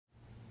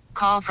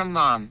Call from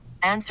mom.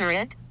 Answer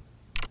it.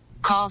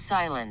 Call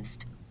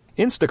silenced.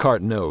 Instacart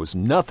knows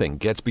nothing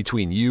gets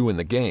between you and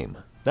the game.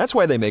 That's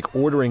why they make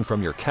ordering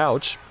from your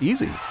couch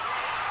easy.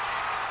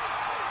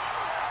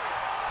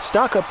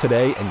 Stock up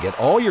today and get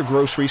all your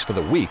groceries for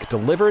the week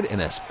delivered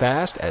in as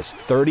fast as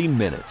 30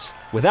 minutes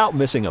without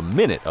missing a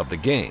minute of the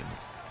game.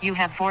 You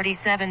have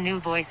 47 new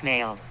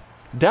voicemails.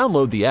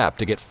 Download the app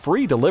to get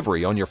free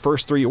delivery on your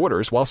first 3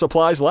 orders while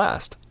supplies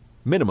last.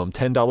 Minimum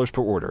 $10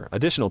 per order.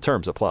 Additional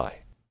terms apply.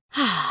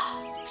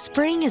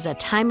 Spring is a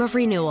time of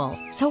renewal,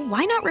 so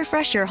why not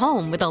refresh your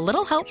home with a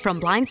little help from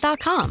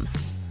Blinds.com?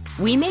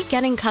 We make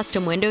getting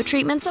custom window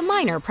treatments a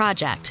minor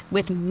project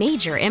with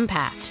major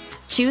impact.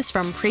 Choose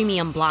from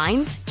premium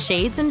blinds,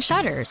 shades, and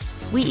shutters.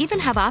 We even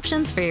have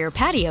options for your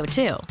patio,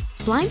 too.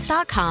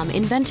 Blinds.com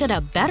invented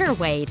a better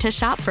way to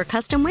shop for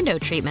custom window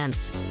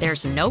treatments.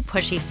 There's no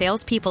pushy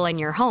salespeople in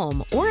your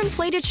home or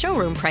inflated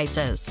showroom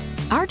prices.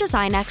 Our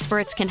design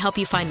experts can help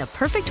you find the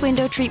perfect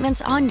window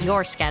treatments on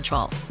your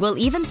schedule. We'll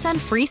even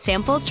send free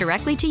samples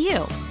directly to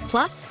you.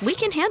 Plus, we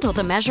can handle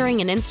the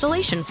measuring and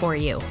installation for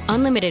you.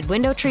 Unlimited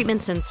window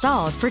treatments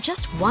installed for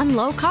just one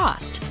low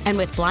cost. And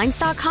with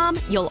Blinds.com,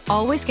 you'll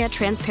always get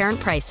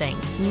transparent pricing.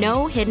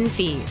 No hidden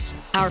fees.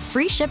 Our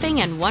free shipping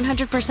and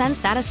 100%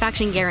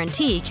 satisfaction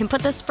guarantee can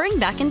put the spring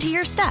back into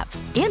your step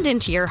and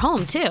into your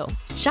home, too.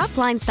 Shop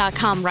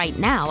Blinds.com right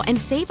now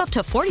and save up to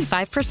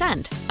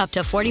 45%. Up to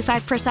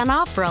 45%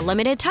 off for a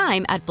limited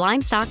time at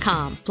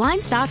Blinds.com.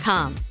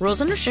 Blinds.com. Rules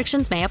and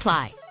restrictions may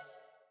apply.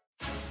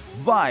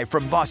 Live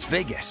from Las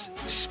Vegas,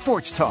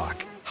 sports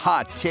talk,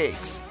 hot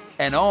takes,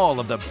 and all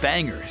of the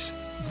bangers.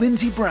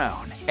 Lindsey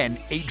Brown and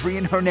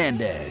Adrian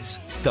Hernandez,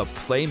 the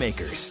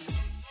Playmakers.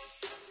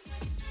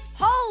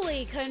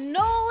 Holy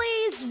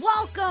cannolis,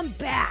 welcome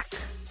back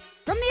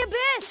from the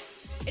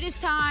abyss. It is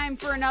time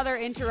for another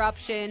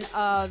interruption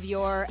of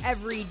your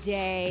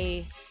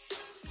everyday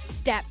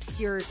steps,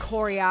 your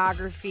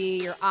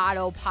choreography, your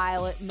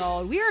autopilot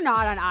mode. We are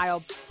not on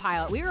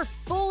autopilot. We are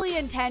fully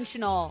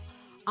intentional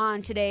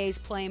on today's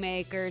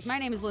Playmakers. My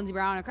name is Lindsey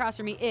Brown. Across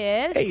from me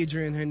is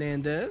Adrian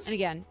Hernandez. And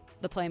again,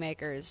 the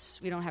Playmakers.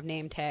 We don't have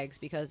name tags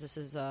because this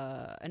is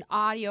an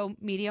audio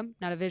medium,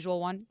 not a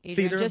visual one.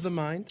 Adrian, Theater of the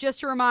mind.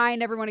 Just to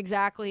remind everyone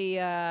exactly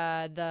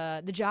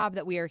the job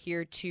that we are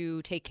here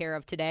to take care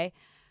of today.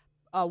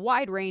 A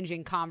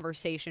wide-ranging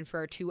conversation for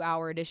our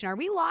 2-hour edition. Are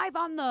we live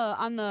on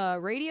the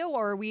radio,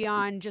 or are we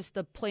on just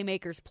the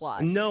Playmakers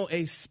Plus? No,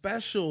 a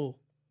special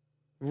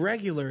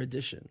regular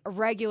edition. A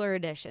regular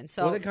edition.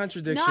 So what a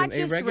contradiction. Not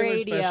just a regular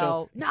radio,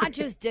 special. not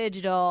just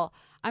digital.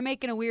 I'm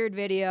making a weird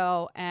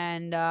video,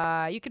 and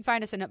you can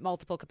find us in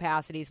multiple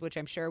capacities, which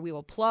I'm sure we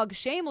will plug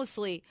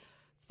shamelessly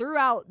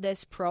throughout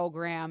this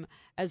program,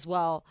 as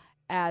well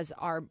as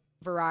our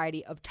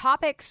variety of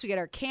topics. We got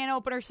our can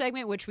opener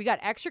segment, which we got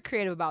extra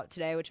creative about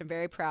today, which I'm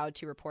very proud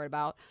to report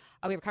about.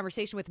 We have a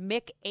conversation with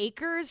Mick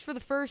Akers for the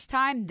first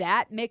time.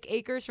 That Mick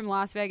Akers from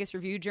Las Vegas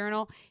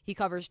Review-Journal. He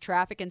covers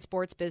traffic and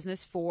sports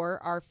business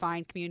for our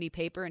fine community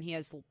paper, and he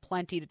has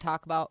plenty to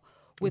talk about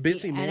with the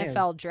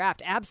NFL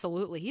draft.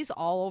 Absolutely. He's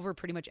all over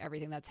pretty much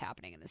everything that's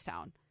happening in this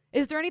town.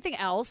 Is there anything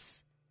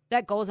else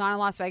that goes on in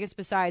Las Vegas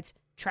besides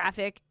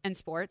traffic and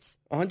sports?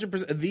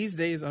 100%. These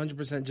days,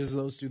 100% just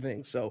those two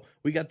things. So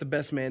we got the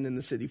best man in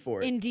the city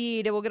for it.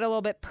 Indeed. We'll get a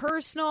little bit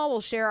personal.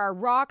 We'll share our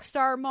rock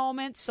star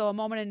moments. So a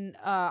moment in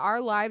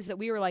our lives that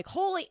we were like,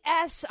 holy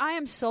S, I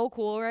am so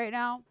cool right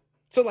now.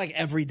 So like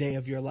every day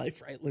of your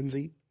life, right,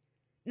 Lindsey?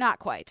 Not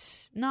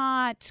quite.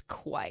 Not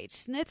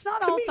quite. It's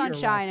not To all me, you're a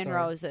sunshine rock and star.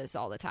 roses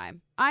all the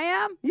time. I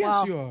am? Yes,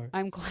 well, you are.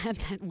 I'm glad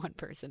that one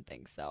person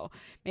thinks so.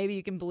 Maybe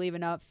you can believe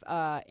enough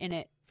in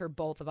it for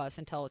both of us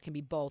until it can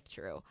be both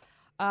true.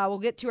 We'll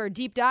get to our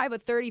deep dive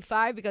at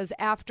 35 because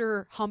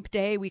after hump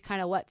day, we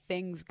kind of let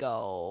things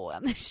go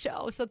on the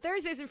show. So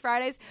Thursdays and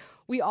Fridays,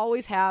 we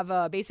always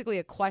have basically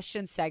a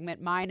question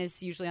segment. Mine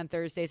is usually on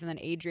Thursdays, and then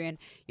Adrian,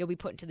 you'll be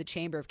put into the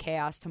Chamber of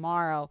Chaos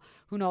tomorrow.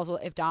 Who knows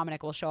if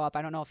Dominic will show up.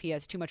 I don't know if he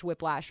has too much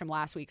whiplash from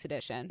last week's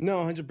edition. No,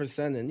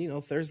 100%.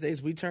 And,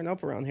 Thursdays we turn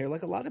up around here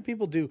like a lot of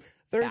people do.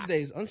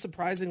 Thursdays,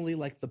 unsurprisingly,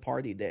 like the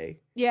party day.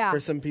 Yeah. For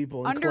some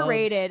people. In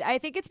Underrated. clubs. I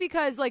think it's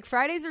because,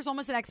 Fridays there's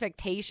almost an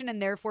expectation,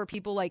 and therefore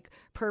people,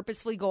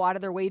 purposefully go out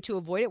of their way to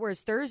avoid it.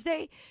 Whereas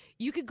Thursday,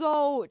 you could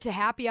go to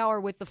happy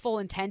hour with the full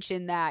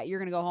intention that you're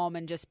going to go home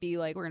and just be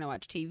like, we're going to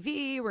watch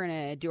TV, we're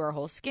going to do our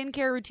whole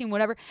skincare routine,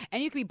 whatever.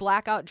 And you could be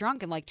blackout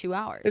drunk in 2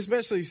 hours.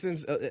 Especially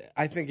since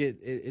I think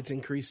it's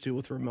increased too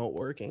with remote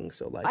working.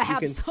 So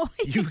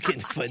you can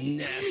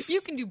finesse.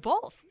 You can do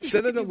both.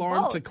 Set an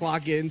alarm to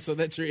clock in so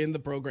that you're in the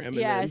program and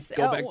then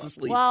go back to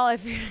sleep. Well,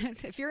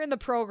 if you're in the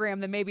program,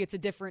 then maybe it's a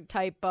different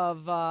type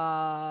of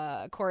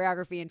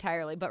choreography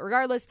entirely. But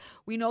regardless,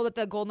 we know that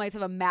the Golden Knights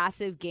have a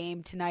massive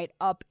game tonight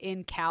up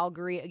in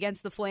Calgary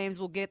against the Flames.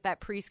 We'll get that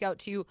pre-scout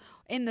to you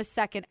in the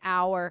second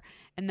hour.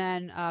 And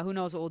then who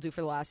knows what we'll do for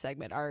the last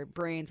segment. Our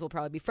brains will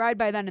probably be fried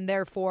by then, and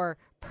therefore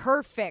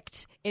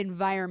perfect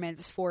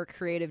environments for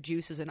creative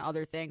juices and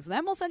other things. And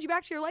then we'll send you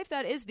back to your life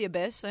that is the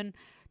abyss, and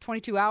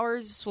 22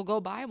 hours will go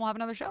by and we'll have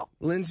another show.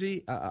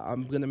 Lindsey,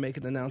 I'm going to make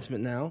an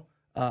announcement now.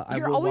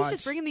 You're always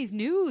just bringing these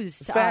news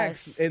to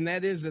facts, us. and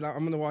that is that I'm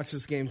going to watch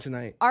this game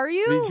tonight. Are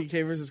you?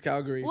 VGK versus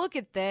Calgary. Look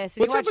at this.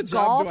 What You type watch of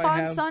job golf do I on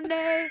have?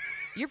 Sunday.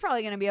 You're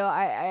probably going to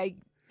be.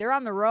 They're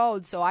on the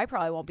road, so I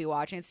probably won't be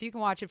watching it. So you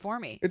can watch it for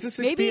me. It's a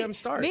 6 p.m.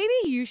 start. Maybe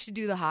you should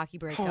do the hockey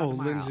breakdown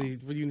tomorrow. Lindsay,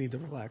 you need to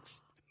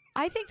relax.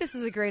 I think this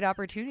is a great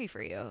opportunity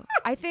for you.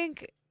 I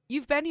think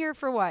you've been here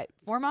for what,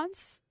 4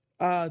 months?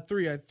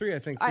 Three, I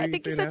think. I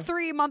think you said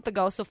 3 months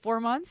ago, so 4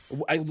 months.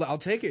 I'll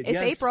take it. It's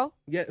yes. April.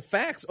 Yeah,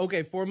 facts.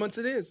 Okay, 4 months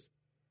it is.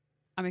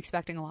 I'm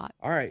expecting a lot.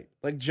 All right.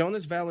 Like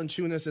Jonas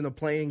Valanciunas in a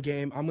playing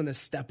game, I'm going to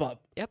step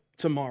up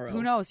tomorrow.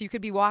 Who knows? You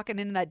could be walking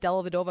into that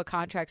Dellavedova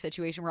contract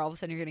situation where all of a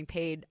sudden you're getting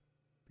paid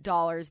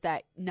dollars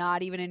that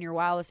not even in your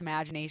wildest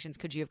imaginations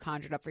could you have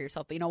conjured up for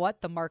yourself. But you know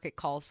what? The market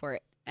calls for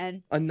it.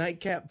 And a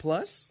nightcap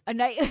plus? A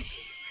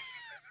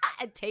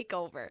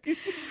takeover.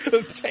 A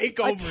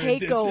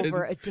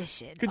takeover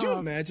edition. Could you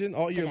imagine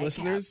all your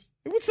listeners?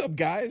 Hey, what's up,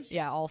 guys?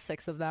 Yeah, all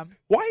 6 of them.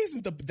 Why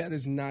isn't that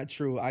is not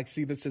true. I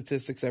see the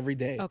statistics every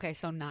day. Okay,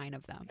 so 9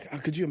 of them.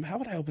 How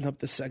would I open up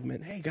this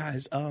segment? Hey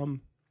guys,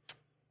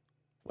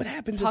 what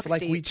happens Puck if like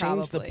Steve, we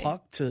change probably. the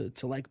puck to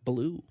like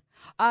blue?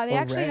 They or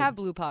actually red? have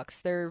blue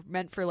pucks. They're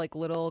meant for like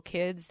little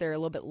kids. They're a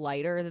little bit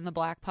lighter than the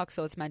black puck,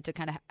 so it's meant to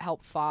kind of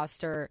help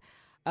foster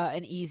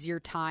an easier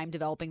time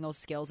developing those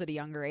skills at a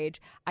younger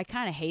age. I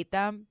kind of hate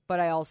them,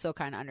 but I also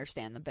kind of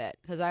understand the bit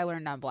because I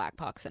learned on black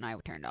pucks and I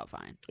turned out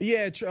fine.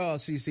 Yeah, I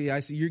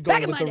see. You're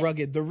going with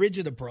the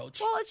rigid approach.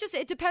 Well,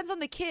 it depends on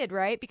the kid,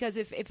 right? Because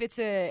if it's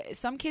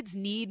some kids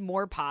need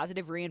more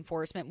positive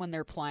reinforcement when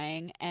they're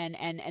playing,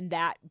 and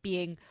that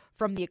being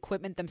from the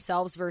equipment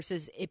themselves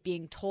versus it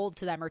being told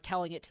to them or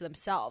telling it to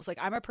themselves. Like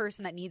I'm a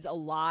person that needs a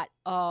lot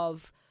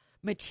of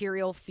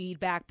material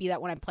feedback, be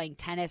that when I'm playing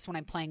tennis, when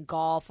I'm playing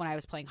golf, when I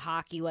was playing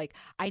hockey. Like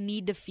I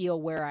need to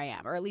feel where I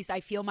am, or at least I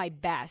feel my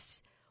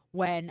best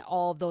when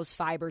all of those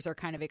fibers are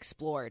kind of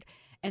explored.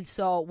 And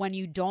so when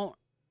you don't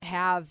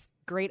have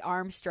great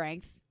arm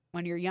strength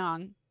when you're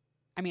young,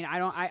 I mean,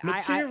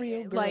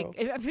 Material girl. Like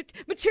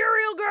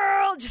material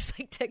girl, just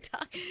like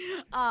TikTok.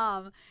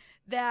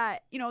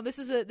 That, you know, this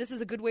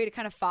is a good way to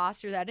kind of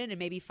foster that in and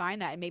maybe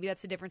find that, and maybe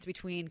that's the difference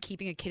between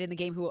keeping a kid in the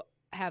game who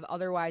have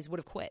otherwise would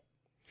have quit.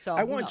 So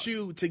I want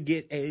you to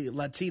get a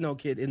Latino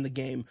kid in the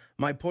game.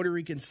 My Puerto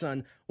Rican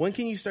son. When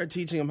can you start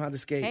teaching him how to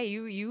skate? Hey,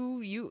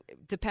 you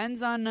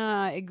depends on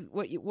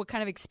what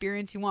kind of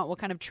experience you want, what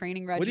kind of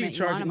training regimen. What are you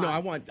charging? No, I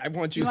want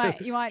you.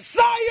 You want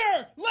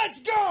Sire,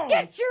 let's go.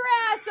 Get your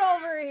ass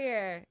over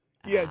here.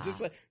 Yeah,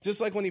 just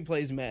like when he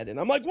plays Madden.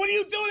 I'm like, what are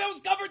you doing? That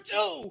was cover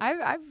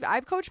 2.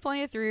 I've coached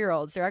plenty of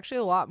 3-year-olds. They're actually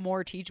a lot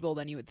more teachable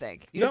than you would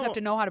think. You just have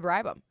to know how to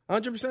bribe them.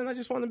 100%. I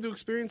just want them to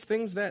experience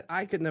things that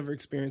I could never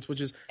experience,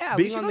 which is we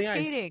being should on go the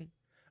skating.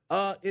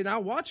 ice. And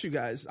I'll watch you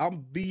guys. I'll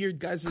be your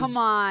guys' Come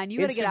on, you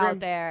got to get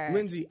out there.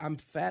 Lindsay, I'm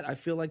fat. I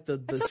feel like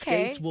the okay.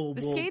 skates will...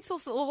 The skates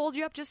will hold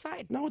you up just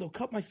fine. No, they'll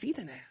cut my feet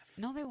in half.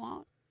 No, they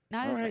won't.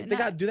 Not All as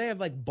right. Do they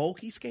have like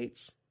bulky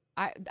skates?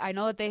 I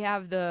know that they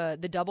have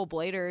the double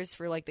bladers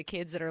for like the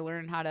kids that are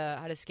learning how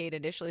to skate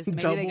initially. So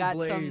maybe Double they got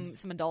blades.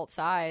 some adult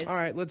size. All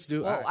right, let's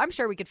do it. Well, I'm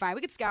sure we could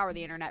scour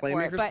the internet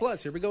Playmakers for it. But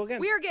Plus, here we go again.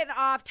 We are getting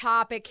off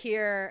topic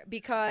here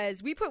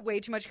because we put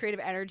way too much creative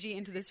energy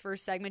into this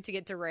first segment to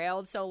get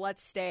derailed. So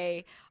let's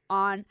stay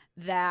on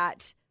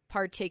that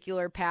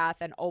particular path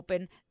and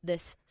open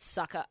this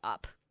sucker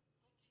up.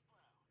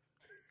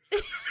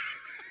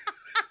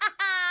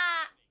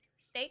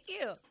 Thank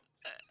you.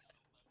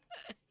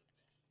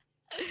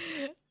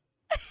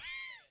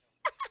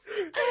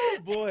 Oh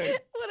boy,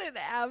 what an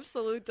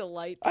absolute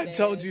delight today. I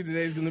told you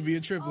today's going to be a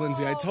trip,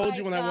 Lindsay. I told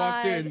you when I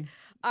walked in.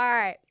 All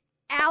right.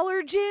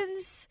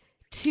 Allergens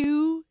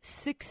to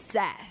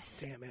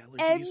success. Damn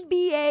allergies.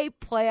 NBA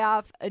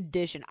playoff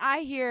edition.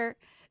 I hear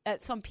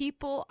that some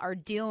people are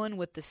dealing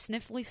with the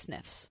sniffly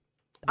sniffs.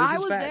 I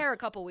was there a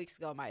couple weeks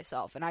ago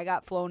myself, and I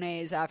got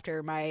Flonase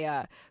after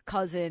my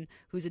cousin,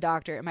 who's a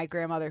doctor, and my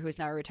grandmother, who's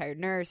now a retired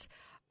nurse,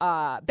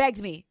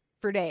 begged me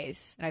for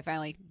days, and I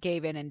finally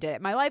gave in and did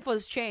it. My life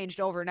was changed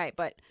overnight,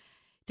 but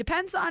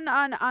depends on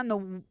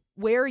the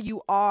where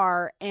you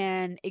are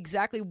and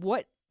exactly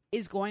what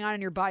is going on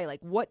in your body.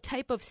 Like, what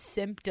type of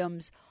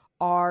symptoms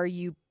are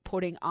you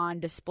putting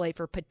on display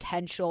for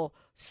potential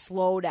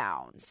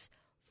slowdowns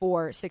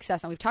for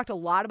success? And we've talked a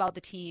lot about the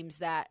teams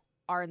that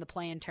are in the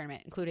play-in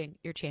tournament, including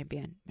your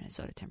champion,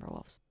 Minnesota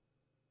Timberwolves.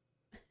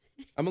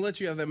 I'm going to let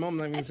you have that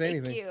moment. I'm not even say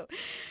anything. Thank you.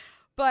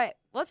 But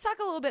let's talk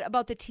a little bit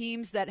about the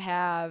teams that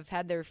have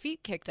had their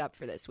feet kicked up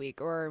for this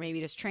week, or maybe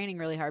just training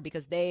really hard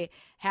because they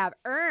have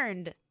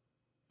earned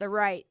the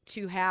right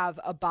to have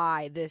a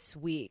bye this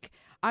week.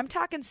 I'm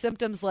talking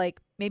symptoms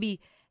like maybe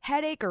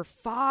headache or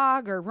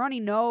fog or runny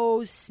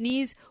nose,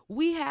 sneeze.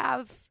 We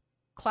have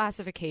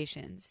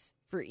classifications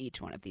for each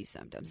one of these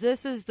symptoms.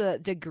 This is the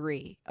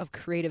degree of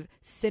creative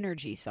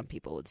synergy, some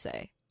people would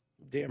say.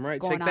 Damn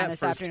right. Take that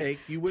first afternoon. take.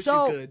 You wish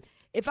you could.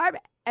 If I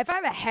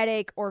have a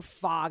headache or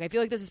fog, I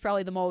feel like this is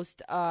probably the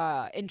most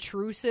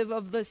intrusive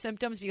of the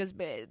symptoms because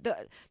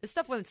the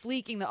stuff when it's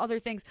leaking, the other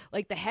things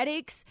like the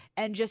headaches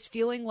and just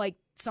feeling like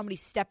somebody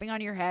stepping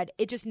on your head,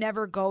 it just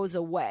never goes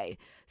away.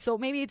 So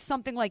maybe it's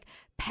something like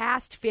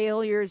past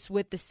failures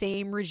with the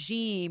same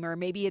regime, or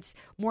maybe it's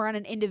more on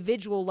an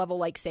individual level,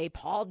 like, say,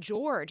 Paul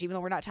George, even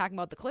though we're not talking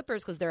about the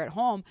Clippers because they're at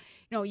home.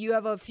 You know, you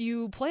have a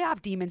few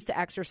playoff demons to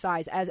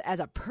exercise as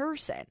a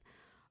person.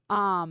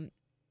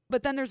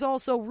 But then there's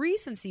also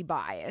recency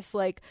bias.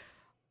 Like,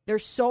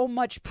 there's so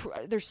much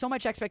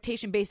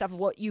expectation based off of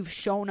what you've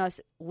shown us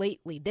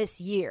lately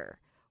this year.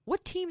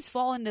 What teams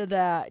fall into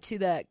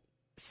the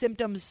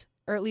symptoms,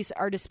 or at least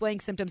are displaying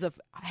symptoms of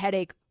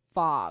headache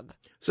fog?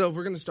 So if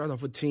we're going to start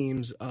off with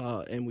teams,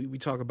 and we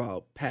talk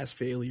about past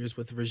failures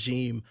with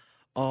regime,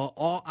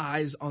 all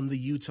eyes on the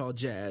Utah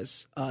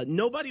Jazz.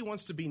 Nobody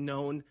wants to be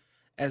known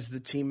as the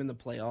team in the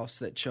playoffs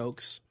that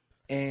chokes.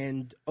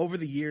 And over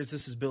the years,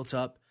 this has built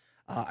up.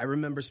 I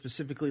remember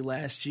specifically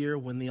last year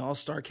when the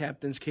All-Star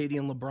captains, KD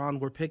and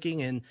LeBron, were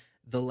picking, and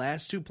the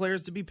last two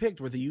players to be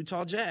picked were the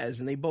Utah Jazz,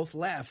 and they both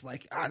laughed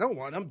like, I don't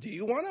want them. Do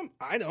you want them?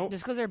 I don't.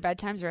 Just because their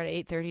bedtimes are at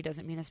 8:30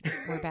 doesn't mean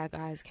we're bad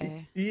guys,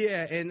 okay?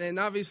 Yeah, and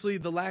obviously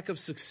the lack of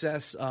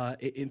success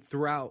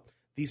throughout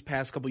these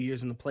past couple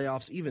years in the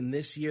playoffs, even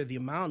this year, the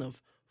amount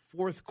of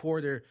fourth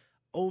quarter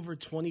over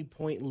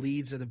 20-point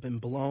leads that have been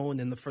blown,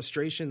 and the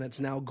frustration that's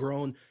now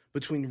grown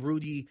between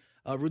Rudy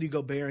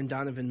Gobert and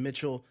Donovan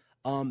Mitchell.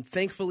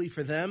 Thankfully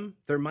for them,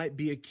 there might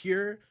be a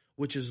cure,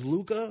 which is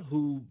Luka,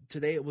 who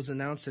today it was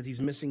announced that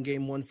he's missing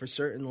game 1 for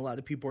certain. A lot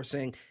of people are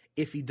saying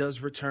if he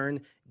does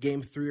return,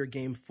 game 3 or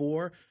game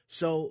 4.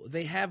 So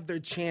they have their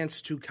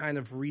chance to kind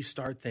of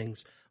restart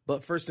things.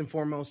 But first and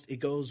foremost,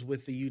 it goes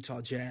with the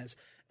Utah Jazz.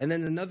 And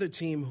then another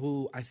team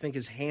who I think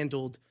has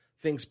handled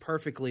things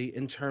perfectly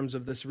in terms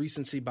of this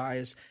recency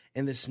bias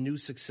and this new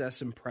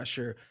success and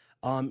pressure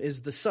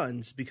is the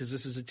Suns, because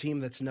this is a team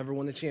that's never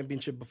won a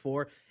championship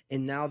before,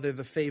 and now they're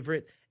the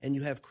favorite. And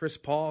you have Chris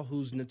Paul,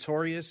 who's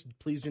notorious.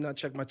 Please do not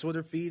check my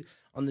Twitter feed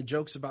on the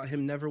jokes about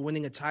him never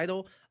winning a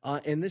title.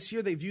 And this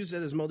year they've used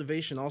that as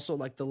motivation, also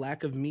like the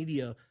lack of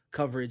media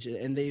coverage.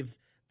 And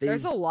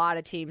there's a lot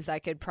of teams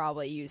that could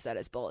probably use that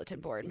as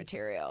bulletin board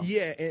material.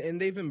 Yeah, and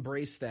they've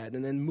embraced that.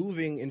 And then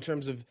moving in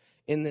terms of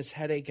in this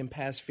headache and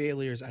past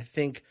failures, I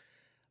think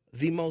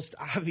the most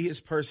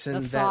obvious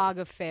person. The fog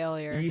of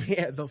failure.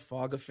 Yeah, the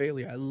fog of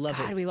failure. I love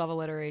it. God, we love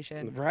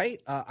alliteration. Right?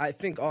 I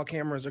think all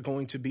cameras are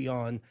going to be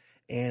on,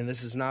 and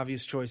this is an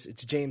obvious choice.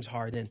 It's James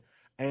Harden.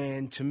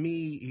 And to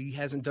me, he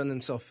hasn't done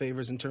himself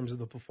favors in terms of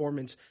the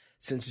performance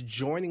since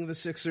joining the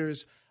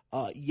Sixers.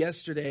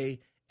 Yesterday,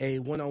 a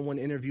one-on-one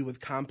interview with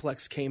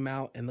Complex came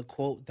out, and the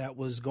quote that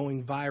was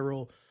going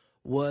viral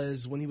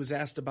was when he was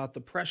asked about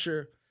the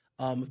pressure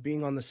of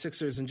being on the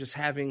Sixers and just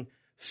having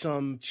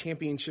some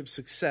championship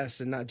success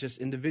and not just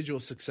individual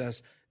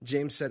success.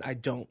 James said, I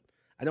don't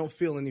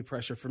feel any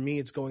pressure. For me,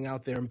 it's going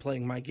out there and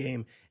playing my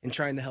game and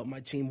trying to help my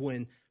team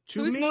win.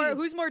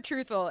 Who's more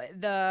truthful,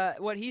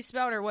 what he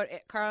spelled or what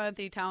Karl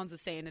Anthony Towns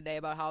was saying today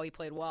about how he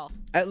played well?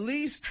 At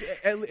least,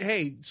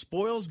 hey,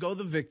 spoils go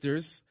the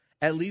victors.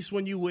 At least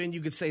when you win,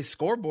 you could say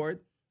scoreboard.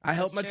 I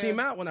helped my team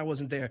out when I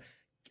wasn't there.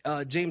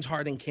 James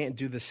Harden can't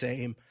do the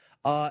same.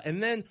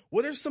 And then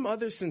what are some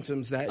other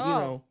symptoms that,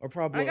 are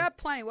probably... I got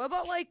plenty. What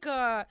about, like,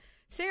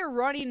 say a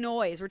runny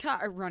nose?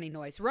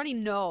 Runny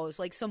nose,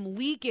 like some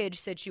leakage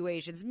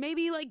situations.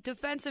 Maybe, like,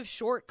 defensive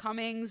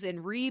shortcomings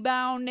and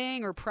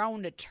rebounding or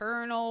prone to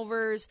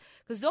turnovers.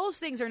 Because those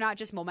things are not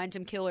just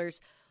momentum killers.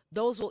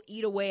 Those will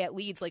eat away at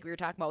leads like we were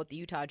talking about with the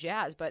Utah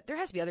Jazz. But there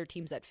has to be other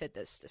teams that fit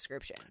this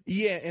description.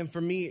 Yeah, and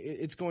for me,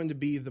 it's going to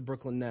be the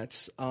Brooklyn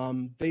Nets.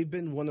 They've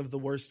been one of the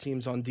worst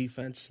teams on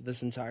defense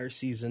this entire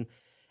season.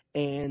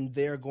 And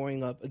they're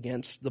going up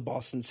against the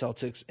Boston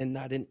Celtics and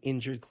not an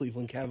injured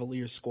Cleveland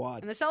Cavaliers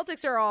squad. And the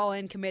Celtics are all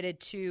in committed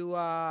to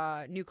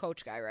new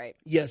coach guy, right?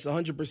 Yes,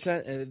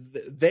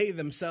 100%. They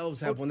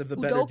themselves have one of the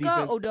better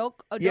defense.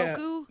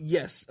 Udoka?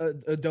 Yes,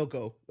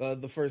 Udoka,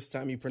 the first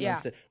time you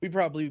pronounced it. We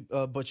probably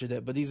butchered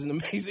it, but he's an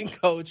amazing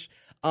coach.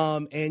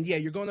 And yeah,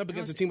 you're going up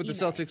against a team with the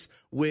Celtics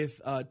with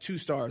 2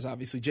 stars,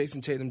 obviously,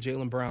 Jason Tatum,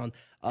 Jaylen Brown.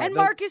 And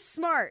Marcus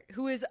Smart,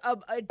 who is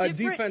a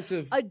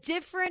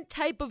different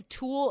type of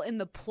tool in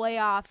the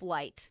playoff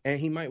light. And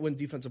he might win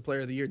Defensive Player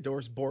of the Year.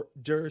 Doris Burke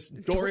is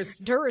on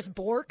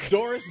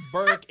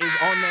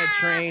that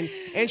train,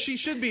 and she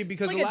should be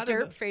because like a lot of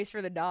dirt face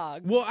for the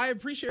dog. Well, I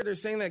appreciate her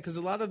saying that because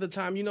a lot of the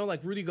time,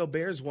 like Rudy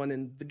Gobert's one,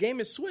 and the game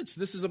is switched.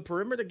 This is a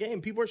perimeter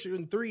game. People are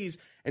shooting threes,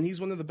 and he's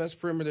one of the best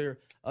perimeter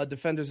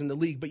defenders in the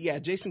league. But yeah,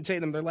 Jason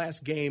Tatum, their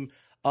last game.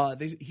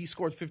 He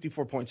scored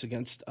 54 points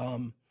against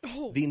the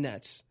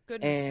Nets.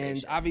 And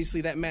gracious.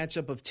 Obviously that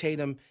matchup of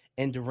Tatum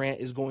and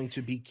Durant is going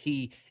to be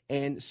key.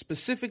 And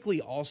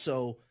specifically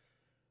also,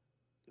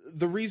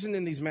 the reason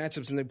in these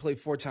matchups, and they played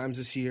 4 times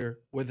this year,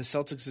 where the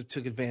Celtics have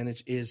took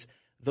advantage is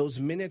those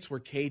minutes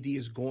where KD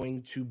is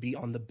going to be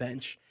on the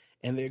bench,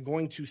 and they're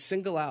going to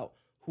single out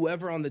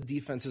whoever on the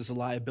defense is a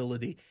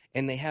liability.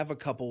 And they have a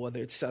couple,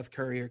 whether it's Seth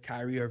Curry or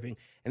Kyrie Irving.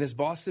 And this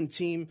Boston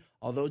team,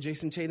 although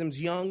Jason Tatum's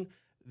young,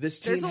 this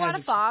team There's a lot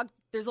of fog.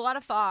 There's a lot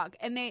of fog,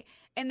 and they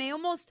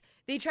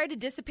tried to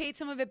dissipate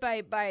some of it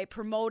by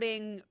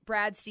promoting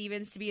Brad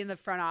Stevens to be in the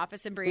front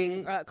office and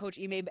bringing Coach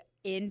Ime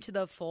into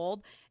the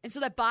fold. And so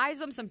that buys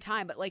them some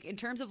time. But like in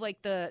terms of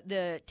like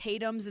the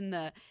Tatums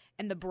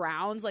and the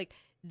Browns, like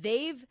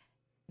they've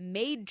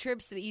made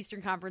trips to the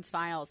Eastern Conference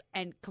Finals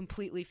and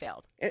completely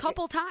failed a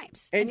couple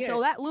times. And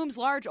so that looms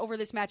large over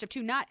this matchup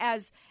too. Not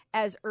as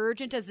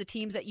urgent as the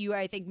teams that you,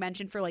 I think,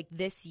 mentioned for like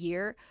this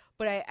year,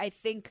 but I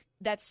think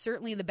that's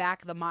certainly in the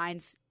back of the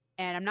minds.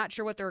 And I'm not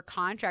sure what their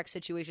contract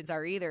situations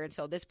are either. And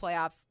so this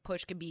playoff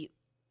push could be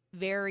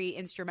very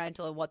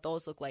instrumental in what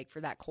those look like for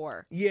that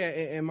core. Yeah,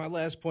 and my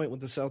last point with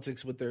the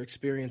Celtics, with their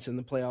experience in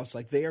the playoffs,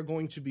 like they are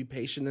going to be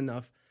patient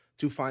enough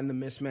to find the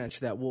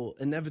mismatch that will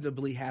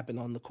inevitably happen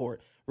on the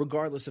court,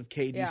 regardless of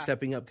KD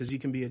stepping up, because he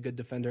can be a good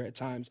defender at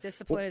times.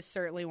 Discipline is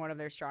certainly one of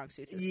their strong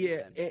suits this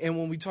season. And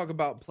when we talk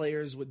about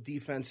players with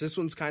defense, this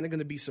one's kind of going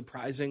to be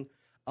surprising.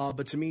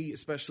 But to me,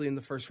 especially in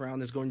the first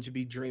round, is going to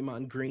be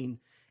Draymond Green,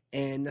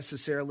 and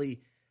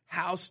necessarily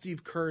how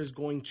Steve Kerr is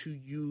going to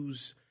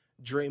use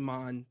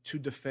Draymond to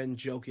defend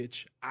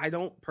Jokic. I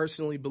don't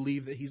personally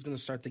believe that he's going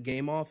to start the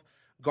game off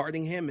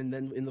guarding him, and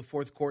then in the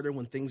fourth quarter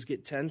when things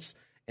get tense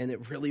and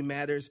it really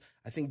matters,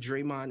 I think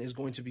Draymond is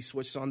going to be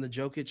switched on to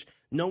Jokic.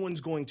 No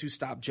one's going to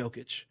stop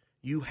Jokic.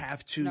 You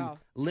have to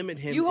limit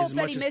him as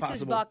much as possible. You hope that he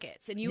misses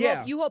buckets, and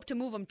you hope to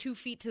move him 2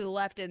 feet to the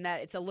left and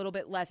that it's a little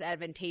bit less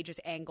advantageous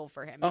angle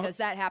for him, because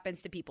that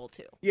happens to people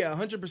too. Yeah,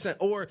 100%.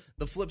 Or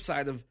the flip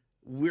side of,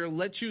 we'll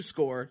let you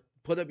score,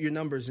 put up your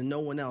numbers, and no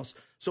one else.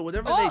 So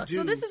whatever they do.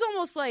 So this is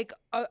almost like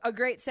a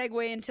great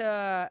segue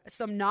into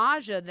some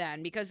nausea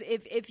then, because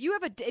if you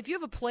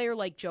have a player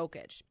like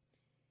Jokic,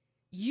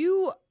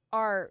 you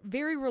are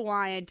very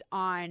reliant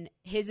on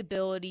his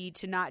ability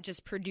to not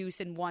just produce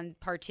in one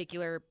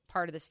particular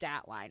part of the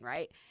stat line,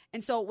 right?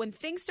 And so when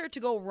things start to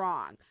go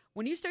wrong,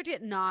 when you start to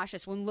get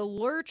nauseous, when the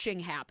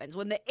lurching happens,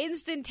 when the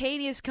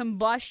instantaneous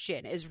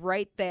combustion is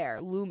right there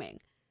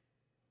looming,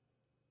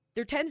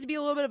 there tends to be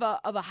a little bit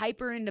of a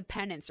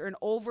hyper-independence or an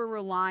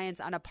over-reliance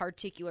on a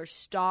particular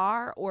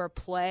star or a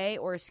play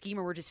or a scheme,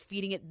 or we're just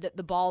feeding it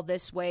the ball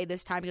this way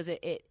this time because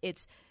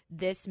it's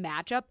this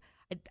matchup.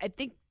 I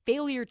think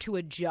failure to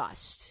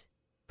adjust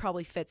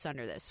probably fits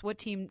under this. What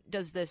team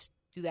does this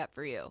do that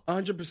for you?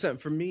 100%.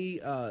 For me,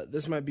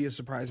 this might be a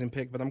surprising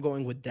pick, but I'm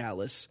going with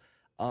Dallas.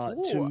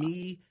 To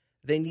me,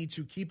 they need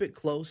to keep it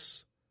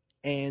close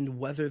and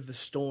weather the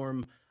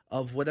storm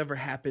of whatever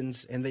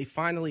happens, and they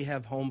finally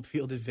have home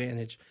field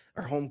advantage,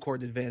 or home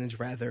court advantage,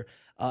 rather.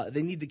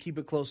 They need to keep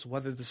it close,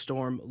 weather the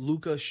storm.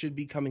 Luka should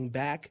be coming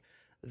back.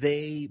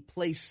 They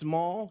play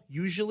small,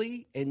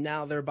 usually, and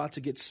now they're about to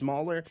get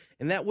smaller,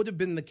 and that would have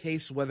been the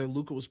case whether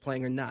Luka was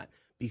playing or not,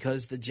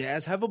 because the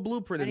Jazz have a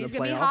blueprint in the playoffs. And he's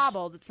going to be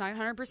hobbled. It's not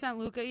 100%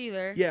 Luka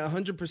either. Yeah,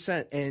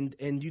 100%.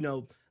 And you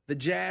know, the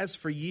Jazz,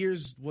 for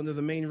years, one of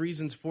the main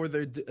reasons for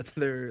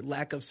their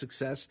lack of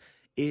success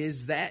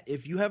is that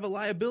if you have a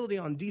liability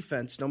on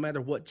defense, no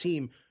matter what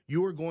team,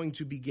 you are going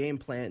to be game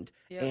planned.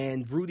 Yep.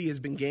 And Rudy has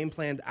been game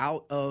planned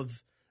out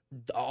of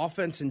the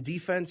offense and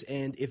defense.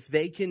 And if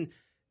they can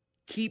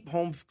keep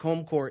home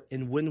court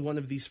and win one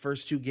of these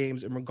first two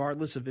games, and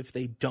regardless of if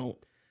they don't,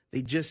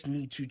 they just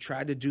need to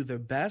try to do their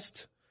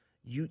best.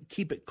 You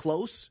keep it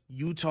close.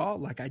 Utah,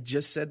 like I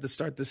just said to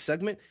start this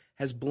segment,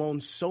 has blown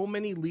so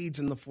many leads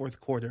in the fourth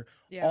quarter.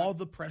 Yeah. All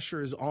the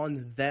pressure is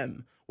on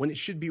them when it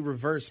should be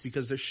reversed,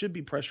 because there should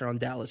be pressure on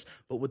Dallas.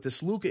 But with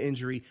this Luka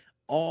injury,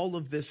 all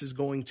of this is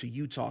going to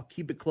Utah.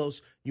 Keep it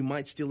close. You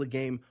might steal a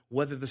game.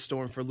 Weather the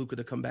storm for Luka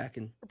to come back.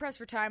 And we're pressed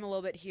for time a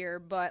little bit here,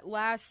 but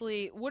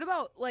lastly, what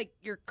about like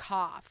your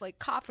cough? Like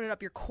coughing it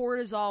up, your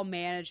cortisol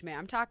management.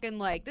 I'm talking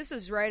like this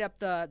is right up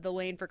the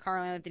lane for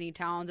Karl-Anthony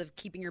Towns of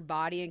keeping your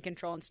body in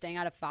control and staying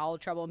out of foul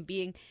trouble and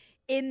being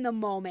in the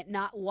moment,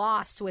 not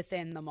lost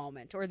within the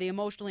moment, or the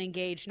emotionally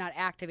engaged, not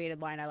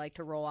activated line I like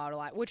to roll out a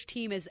lot. Which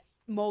team is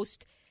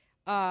most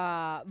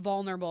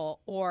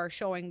vulnerable or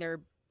showing their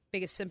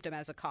biggest symptom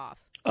as a cough?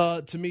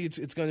 To me,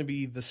 it's going to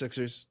be the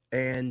Sixers,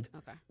 and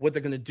what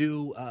they're going to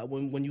do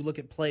when you look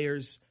at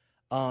players,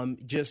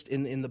 just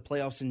in the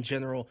playoffs in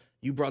general.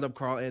 You brought up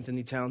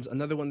Karl-Anthony Towns.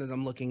 Another one that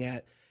I'm looking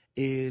at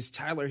is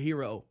Tyler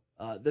Hero.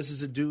 This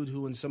is a dude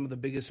who, in some of the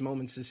biggest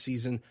moments this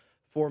season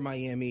for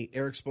Miami,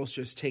 Eric Spoelstra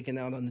has taken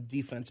out on the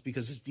defense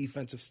because his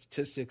defensive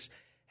statistics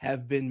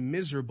have been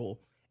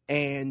miserable.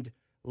 And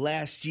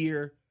last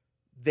year,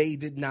 they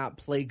did not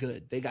play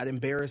good. They got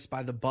embarrassed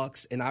by the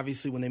Bucks, and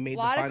obviously when they made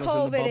the finals in the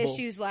bubble. A lot of COVID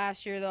issues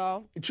last year,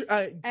 though,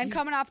 and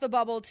coming off the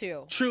bubble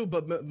too. True,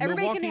 but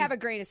everybody can have a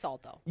grain of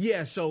salt, though.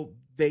 Yeah, so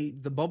the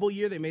bubble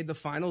year they made the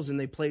finals and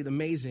they played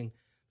amazing.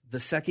 The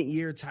second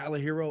year, Tyler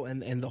Hero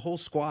and the whole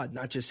squad,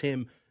 not just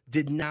him,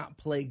 did not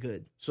play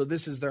good. So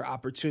this is their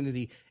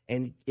opportunity,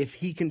 and if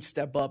he can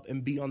step up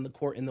and be on the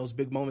court in those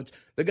big moments,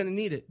 they're going to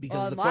need it.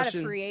 Because a lot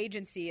of free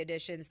agency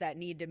additions that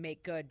need to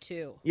make good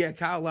too. Yeah,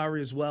 Kyle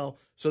Lowry as well.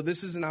 So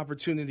this is an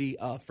opportunity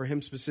for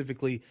him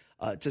specifically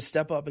to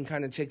step up and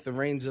kind of take the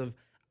reins of,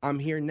 I'm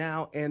here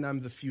now and I'm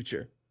the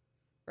future.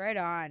 Right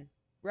on.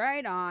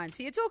 Right on.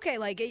 See, it's okay.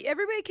 Like,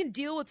 everybody can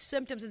deal with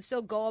symptoms and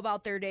still go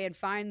about their day and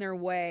find their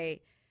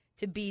way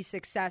to be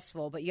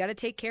successful, but you got to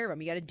take care of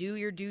them. You got to do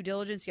your due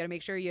diligence. You got to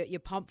make sure you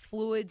pump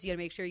fluids. You got to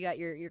make sure you got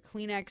your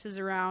Kleenexes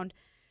around,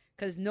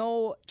 because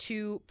no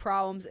two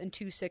problems and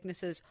two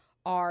sicknesses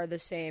are the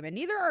same. And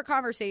neither our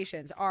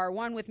conversations. Our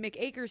one with Mick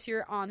Akers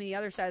here on the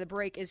other side of the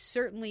break is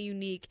certainly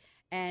unique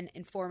and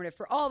informative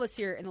for all of us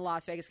here in the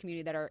Las Vegas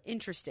community that are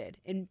interested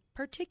in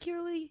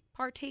particularly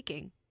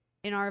partaking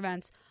in our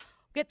events.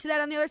 We'll get to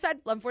that on the other side.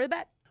 11 for the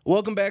bet.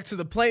 Welcome back to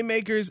the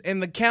Playmakers,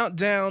 and the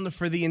countdown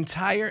for the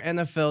entire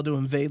NFL to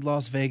invade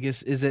Las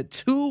Vegas is at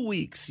 2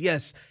 weeks.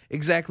 Yes,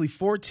 exactly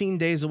 14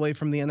 days away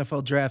from the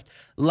NFL draft,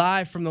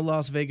 live from the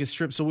Las Vegas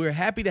Strip. So we're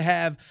happy to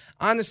have,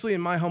 honestly,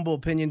 in my humble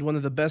opinion, one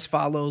of the best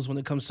follows when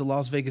it comes to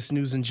Las Vegas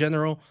news in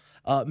general.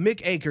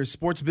 Mick Akers,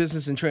 sports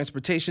business and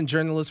transportation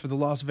journalist for the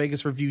Las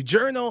Vegas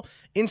Review-Journal.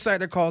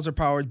 Insider calls are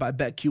powered by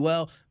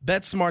BetQL.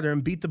 Bet smarter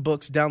and beat the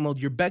books. Download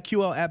your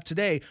BetQL app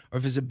today or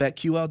visit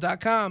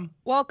BetQL.com.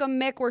 Welcome,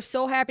 Mick. We're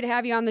so happy to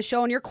have you on the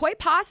show, and you're quite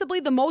possibly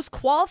the most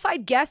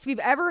qualified guest we've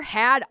ever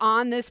had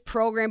on this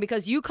program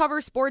because you cover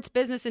sports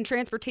business and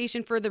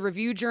transportation for the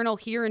Review-Journal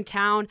here in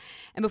town.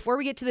 And before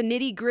we get to the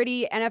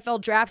nitty-gritty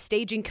NFL draft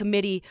staging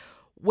committee,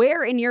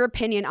 where, in your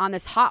opinion, on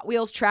this Hot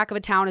Wheels track of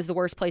a town is the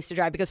worst place to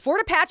drive? Because Fort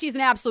Apache is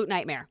an absolute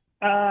nightmare.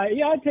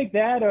 Yeah, I'd take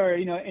that, or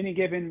any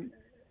given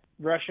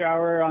rush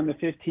hour on the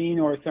 15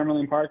 or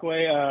Summerlin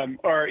Parkway,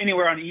 or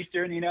anywhere on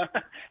Eastern.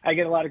 I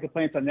get a lot of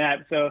complaints on that.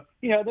 So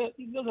those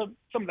are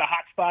some of the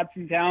hot spots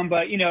in town.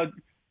 But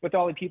with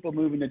all the people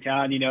moving to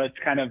town,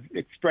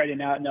 it's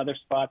spreading out in other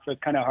spots, so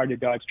it's kind of hard to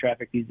dodge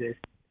traffic these days.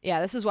 Yeah,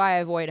 this is why I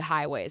avoid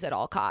highways at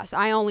all costs.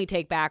 I only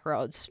take back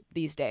roads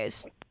these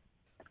days.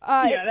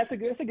 Yeah, that's a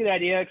good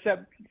idea,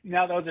 except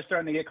now those are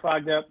starting to get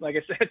clogged up, like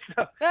I said.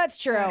 So that's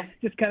true.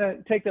 Just kind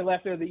of take the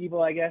lesser of the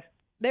evil, I guess.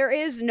 There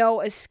is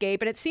no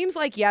escape, and it seems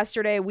like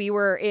yesterday we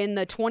were in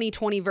the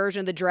 2020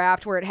 version of the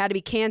draft where it had to be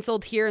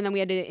canceled here, and then we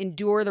had to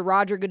endure the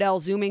Roger Goodell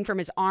zooming from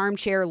his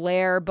armchair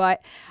lair.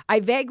 But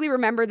I vaguely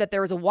remember that there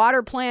was a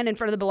water plan in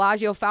front of the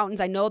Bellagio fountains.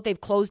 I know that they've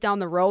closed down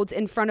the roads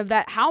in front of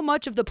that. How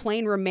much of the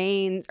plan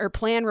remains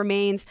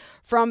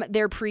from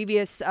their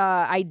previous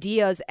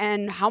ideas,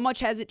 and how much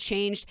has it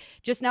changed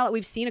just now that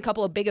we've seen a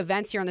couple of big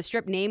events here on the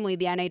Strip, namely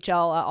the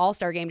NHL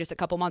All-Star Game just a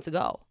couple months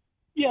ago?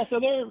 Yeah, so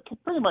they're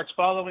pretty much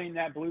following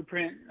that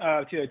blueprint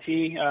to a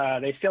T.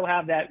 They still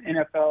have that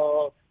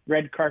NFL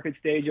red carpet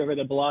stage over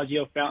the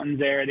Bellagio fountains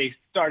there. They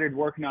started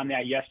working on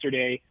that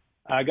yesterday.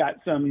 Got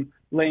some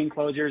lane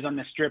closures on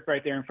the Strip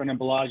right there in front of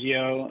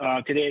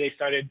Bellagio. Today they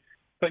started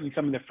putting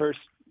some of the first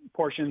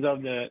portions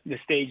of the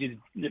stages,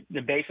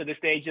 the base of the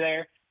stage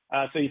there.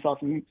 So you saw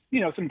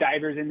some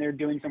divers in there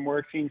doing some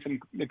work, seeing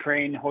the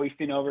crane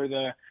hoisting over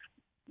the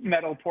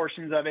metal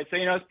portions of it. So,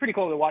 it's pretty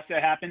cool to watch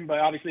that happen, but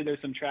obviously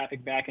there's some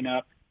traffic backing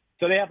up.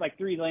 So they have like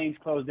 3 lanes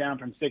closed down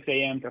from 6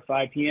 a.m. to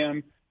 5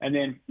 p.m. And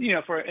then,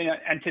 for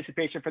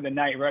anticipation for the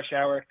night rush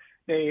hour,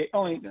 they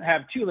only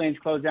have 2 lanes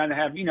closed down to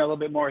have, a little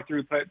bit more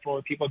throughput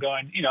for people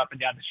going, up and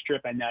down the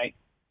Strip at night.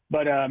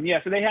 But,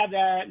 so they have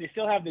that. They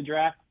still have the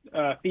draft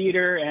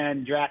theater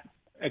and draft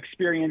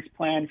experience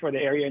plan for the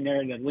area in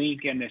there, the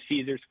Link and the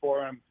Caesars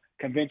Forum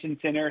Convention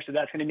Center. So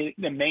that's going to be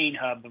the main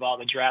hub of all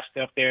the draft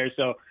stuff there.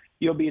 So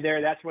you'll be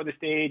there. That's where the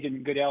stage,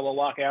 and Goodell will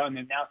walk out and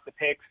announce the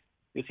picks.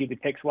 You'll see the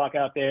picks walk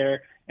out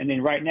there. And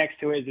then right next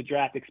to it is the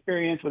draft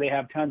experience where they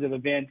have tons of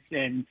events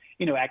and,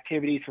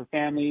 activities for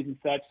families and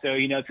such. So,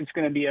 it's just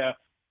going to be a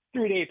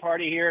 3-day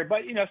party here,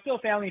 but, still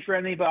family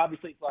friendly, but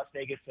obviously it's Las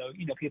Vegas. So,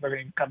 people are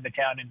going to come to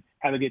town and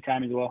have a good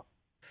time as well.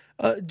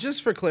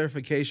 Just for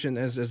clarification,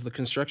 as the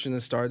construction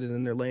has started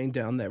and they're laying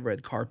down that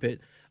red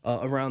carpet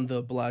around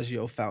the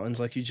Bellagio fountains,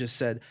 like you just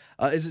said,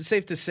 is it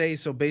safe to say,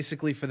 so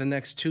basically for the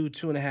next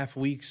 2.5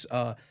 weeks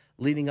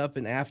leading up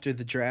and after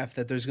the draft,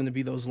 that there's going to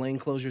be those lane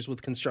closures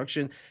with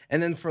construction?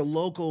 And then for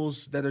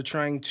locals that are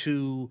trying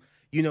to,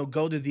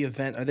 go to the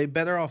event, are they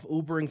better off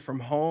Ubering from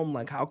home?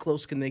 Like, how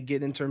close can they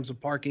get in terms of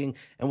parking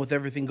and with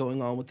everything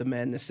going on with the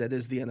madness that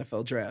is the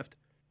NFL draft?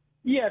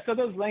 Yeah, so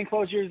those lane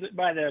closures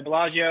by the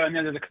Bellagio, and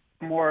then there's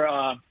a more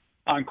on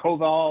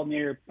Koval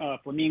near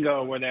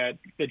Flamingo where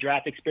the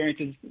draft experience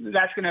is.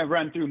 That's going to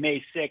run through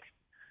May 6th.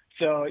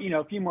 So,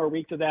 a few more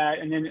weeks of that.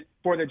 And then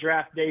for the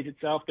draft days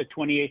itself, the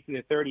 28th to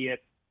the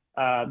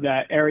 30th,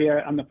 that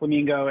area on the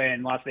Flamingo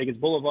and Las Vegas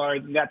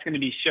Boulevard, that's going to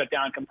be shut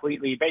down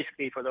completely,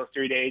 basically for those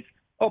 3 days.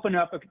 Open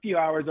up a few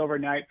hours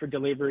overnight for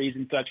deliveries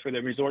and such for the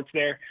resorts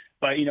there.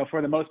 But,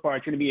 for the most part,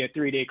 it's going to be a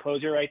 3-day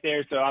closure right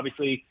there. So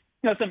obviously,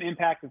 some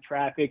impact of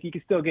traffic. You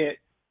can still get,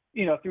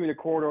 through the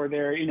corridor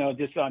there,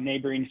 just on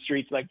neighboring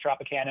streets like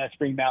Tropicana,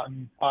 Spring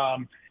Mountain,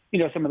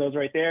 some of those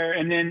right there.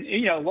 And then,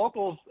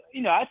 locals,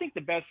 I think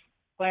the best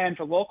plan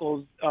for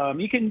locals,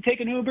 you can take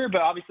an Uber,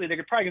 but obviously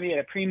they're probably going to be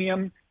at a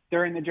premium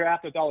during the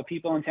draft with all the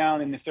people in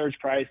town and the surge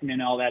price and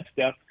then all that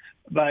stuff.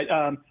 But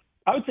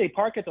I would say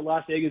park at the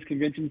Las Vegas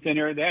Convention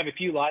Center. They have a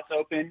few lots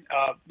open.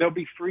 They'll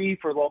be free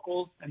for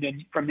locals. And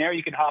then from there,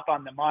 you can hop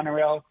on the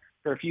monorail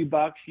for a few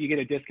bucks. You get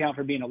a discount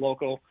for being a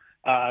local.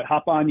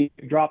 Hop on, you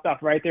can drop off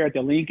right there at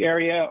the Link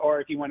area, or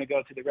if you want to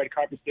go to the red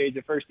carpet stage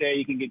the first day,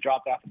 you can get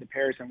dropped off at the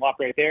Paris and walk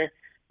right there.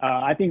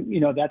 I think,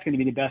 that's going to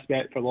be the best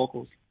bet for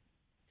locals.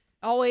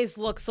 Always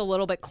looks a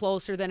little bit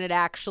closer than it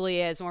actually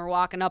is when we're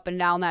walking up and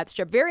down that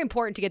strip. Very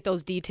important to get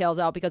those details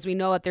out because we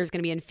know that there's going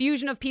to be an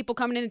infusion of people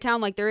coming into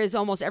town like there is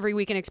almost every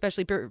weekend,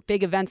 especially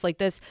big events like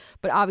this,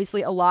 but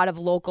obviously a lot of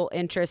local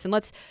interest. And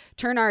let's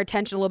turn our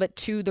attention a little bit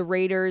to the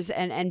Raiders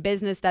and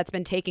business that's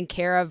been taken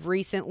care of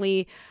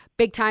recently.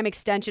 Big time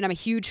extension. I'm a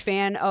huge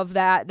fan of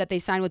that they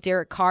signed with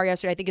Derek Carr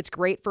yesterday. I think it's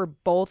great for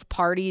both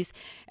parties.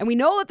 And we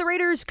know that the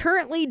Raiders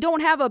currently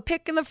don't have a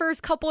pick in the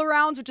first couple of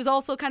rounds, which is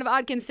also kind of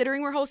odd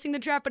considering we're hosting the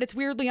draft, but it's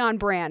weirdly on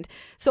brand.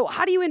 So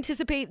how do you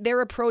anticipate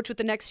their approach with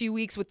the next few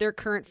weeks with their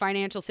current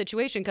financial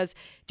situation? Because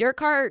Derek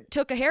Carr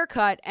took a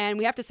haircut and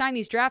we have to sign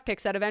these draft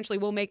picks that eventually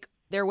will make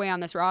their way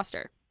on this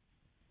roster.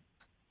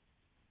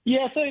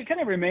 Yeah, so it kind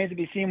of remains to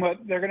be seen what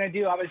they're going to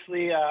do.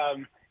 Obviously,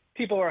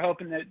 people are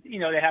hoping that,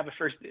 they have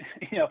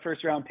a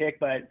first round pick,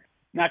 but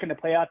not going to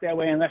play out that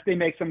way unless they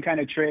make some kind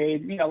of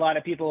trade. A lot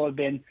of people have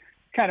been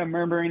kind of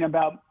murmuring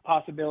about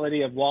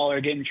possibility of Waller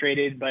getting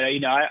traded, but,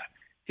 I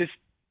just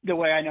the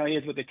way I know he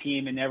is with the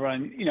team and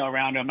everyone,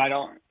 around him, I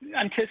don't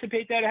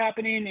anticipate that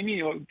happening.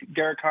 And,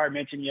 Derek Carr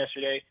mentioned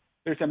yesterday,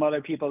 there's some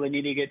other people that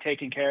need to get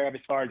taken care of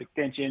as far as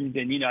extensions.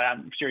 And,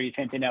 I'm sure he's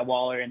hinting at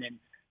Waller and then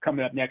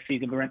coming up next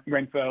season,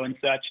 Renfro and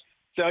such.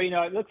 So,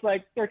 it looks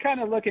like they're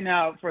kind of looking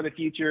out for the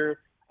future.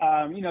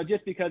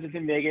 Just because it's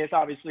in Vegas,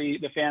 obviously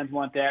the fans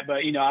want that, but,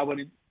 I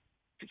wouldn't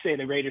say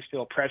the Raiders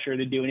feel pressure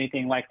to do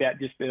anything like that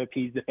just to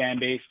appease the fan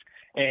base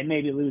and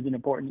maybe lose an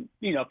important,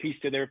 piece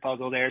to their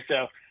puzzle there.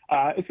 So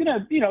it's going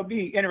to,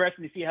 be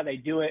interesting to see how they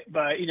do it.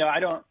 But, I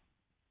don't,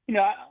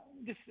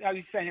 I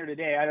was saying here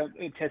today, I don't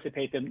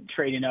anticipate them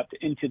trading up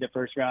into the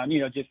first round,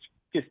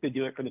 just to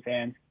do it for the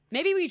fans.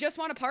 Maybe we just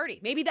want to party.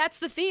 Maybe that's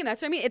the theme.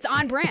 That's what I mean. It's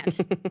on brand.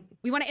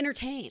 We want to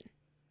entertain.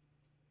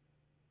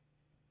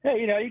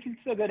 Hey, you can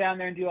still go down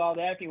there and do all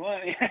that if you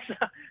want.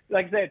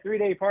 Like I said,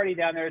 3-day party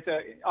down there. It's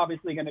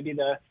obviously going to be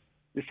the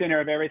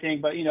center of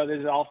everything. But,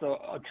 there's also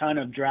a ton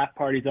of draft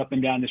parties up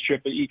and down the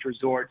strip at each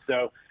resort.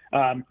 So,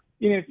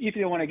 if you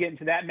don't want to get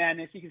into that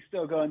madness, you can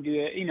still go and do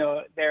it.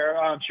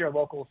 I'm sure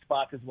local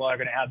spots as well are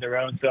going to have their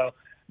own. So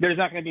there's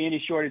not going to be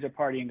any shortage of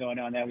partying going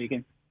on that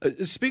weekend.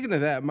 Speaking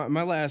of that,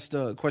 my last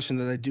question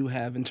that I do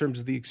have in terms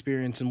of the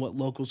experience and what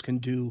locals can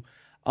do,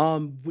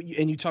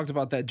 and you talked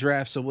about that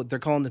draft, so what they're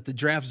calling it, the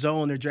draft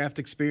zone or draft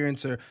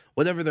experience or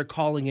whatever they're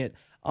calling it.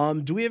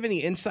 Do we have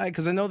any insight?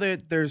 Because I know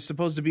that there's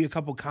supposed to be a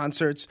couple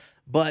concerts,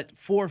 but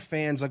for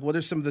fans, like what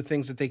are some of the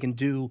things that they can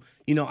do,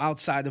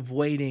 outside of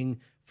waiting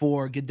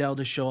for Goodell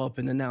to show up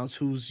and announce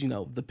who's,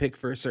 the pick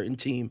for a certain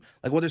team?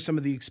 Like what are some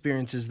of the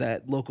experiences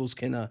that locals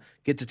can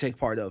get to take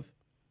part of?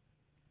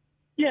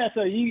 Yeah,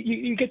 so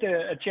you get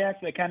a chance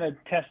to kind of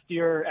test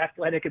your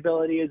athletic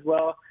ability as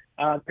well.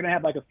 We're going to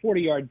have like a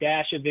 40-yard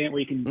dash event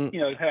where you can,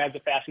 have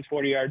the fastest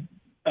 40-yard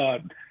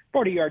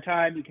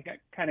time. You can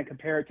kind of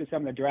compare it to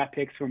some of the draft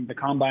picks from the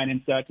combine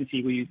and such and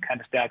see where you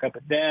kind of stack up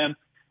with them.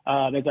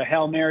 There's a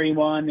Hail Mary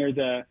one. There's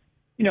a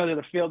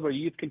field where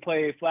youth can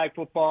play flag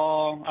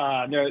football.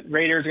 The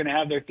Raiders are going to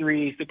have their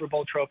 3 Super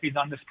Bowl trophies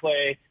on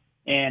display.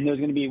 And there's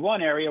going to be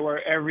one area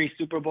where every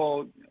Super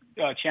Bowl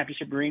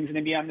championship ring is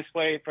going to be on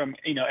display from,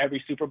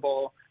 every Super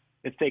Bowl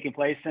that's taken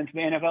place since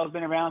the NFL has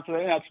been around. So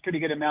that's a pretty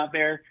good amount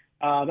there.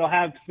 They'll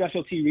have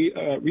specialty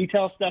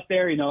retail stuff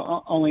there,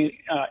 only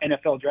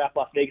NFL Draft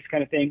Las Vegas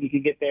kind of thing you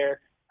can get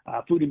there,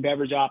 food and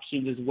beverage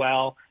options as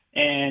well.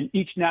 And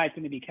each night's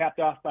going to be capped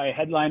off by a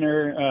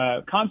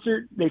headliner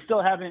concert. They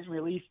still haven't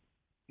released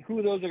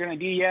who those are going to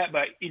be yet,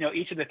 but,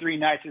 each of the 3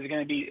 nights is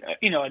going to be,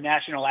 a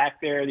national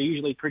act there. They're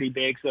usually pretty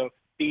big. So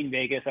being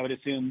Vegas, I would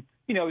assume,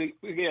 we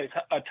get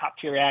a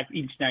top-tier act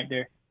each night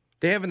there.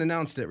 They haven't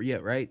announced it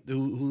yet, right?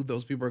 Who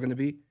those people are going to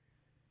be?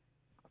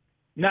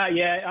 Not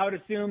yet. I would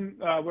assume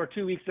we're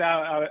 2 weeks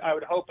out. I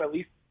would hope at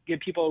least give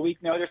people a week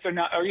notice or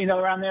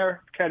around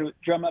there, kind of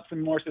drum up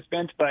some more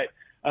suspense. But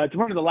it's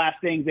one of the last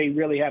things they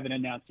really haven't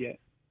announced yet.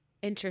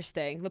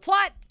 Interesting. The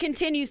plot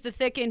continues to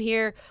thicken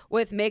here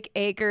with Mick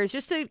Akers.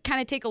 Just to kind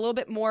of take a little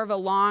bit more of a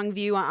long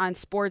view on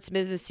sports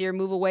business here,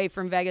 move away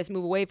from Vegas,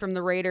 move away from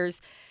the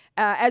Raiders.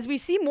 As we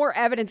see more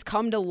evidence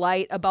come to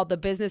light about the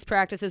business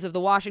practices of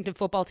the Washington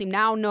football team,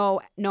 now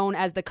known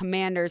as the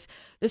Commanders,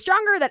 the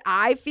stronger that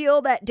I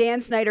feel that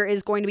Dan Snyder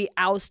is going to be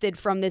ousted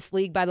from this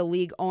league by the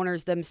league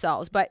owners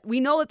themselves. But we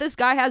know that this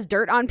guy has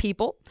dirt on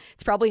people.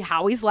 It's probably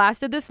how he's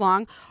lasted this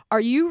long. Are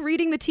you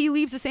reading the tea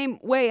leaves the same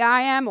way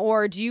I am,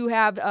 or do you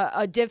have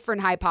a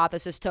different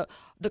hypothesis to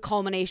the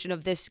culmination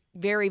of this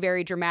very,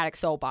 very dramatic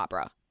soap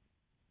opera?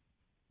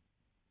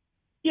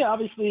 Yeah,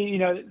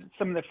 obviously,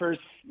 some of the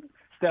first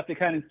stuff that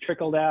kind of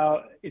trickled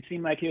out, it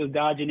seemed like he was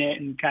dodging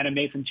it and kind of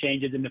made some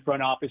changes in the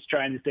front office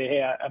trying to say,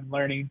 hey, I'm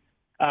learning.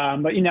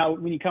 But,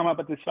 when you come up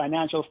with this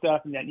financial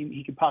stuff and that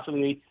he could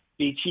possibly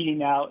be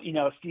cheating out,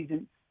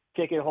 season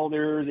ticket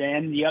holders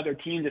and the other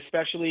teams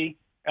especially,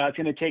 it's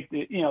going to take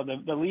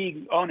the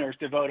league owners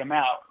to vote him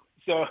out.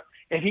 So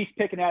if he's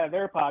picking out of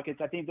their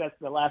pockets, I think that's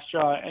the last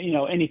straw,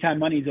 anytime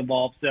money's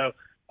involved. So,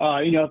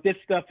 if this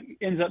stuff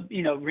ends up,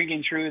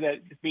 ringing true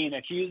that it's being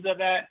accused of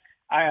that,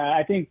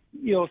 I think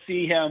you'll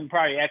see him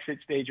probably exit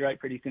stage right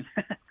pretty soon.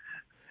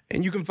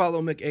 And you can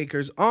follow Mick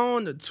Akers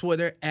on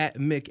Twitter at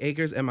Mick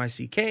Akers,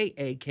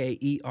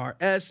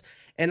 MICKAKERS.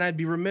 And I'd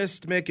be remiss,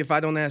 Mick, if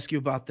I don't ask you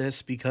about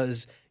this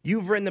because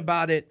you've written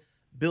about it.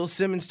 Bill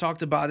Simmons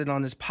talked about it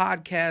on his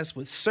podcast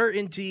with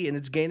certainty, and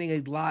it's gaining a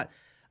lot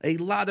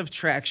of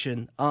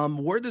traction.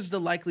 Where does the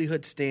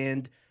likelihood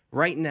stand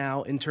right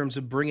now in terms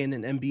of bringing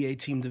an NBA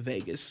team to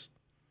Vegas?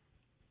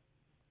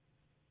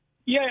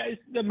 Yeah,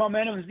 the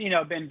momentum's,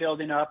 been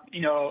building up.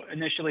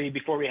 Initially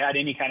before we had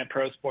any kind of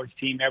pro sports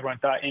team, everyone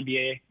thought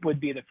NBA would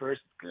be the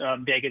first,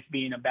 Vegas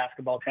being a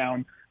basketball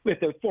town with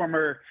the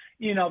former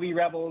UNLV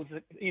Rebels,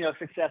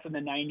 success in the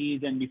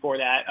 90s and before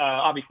that.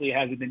 Obviously it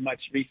hasn't been much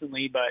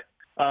recently, but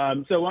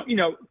kind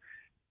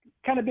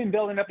of been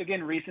building up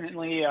again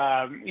recently.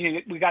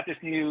 We got this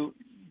new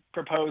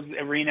proposed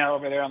arena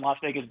over there on Las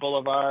Vegas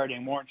Boulevard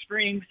in Warren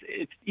Springs.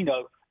 It's,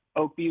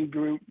 Oakview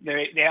Group.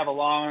 They have a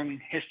long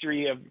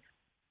history of,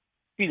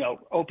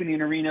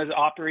 opening arenas,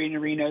 operating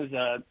arenas.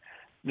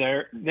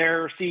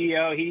 Their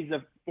CEO, he's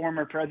the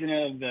former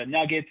president of the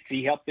Nuggets.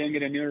 He helped them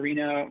get a new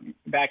arena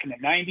back in the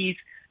 90s.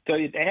 So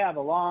they have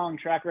a long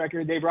track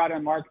record. They brought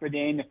on Mark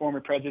Verdane, the former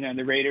president of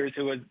the Raiders,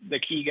 who was the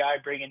key guy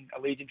bringing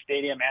Allegiant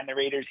Stadium and the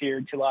Raiders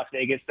here to Las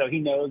Vegas. So he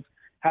knows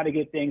how to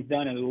get things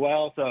done as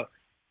well. So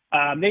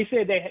they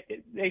said,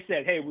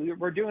 hey,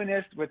 we're doing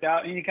this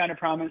without any kind of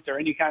promise or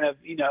any kind of,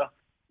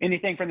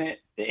 anything from the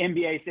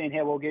NBA saying,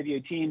 hey, we'll give you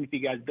a team if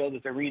you guys build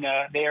this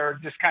arena. They are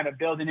just kind of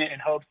building it in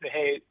hopes that,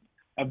 hey,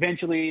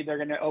 eventually they're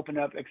going to open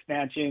up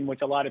expansion,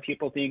 which a lot of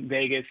people think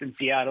Vegas and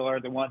Seattle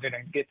are the ones that are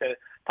going to get the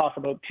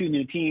possible 2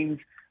 new teams.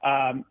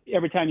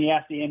 Every time you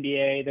ask the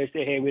NBA, they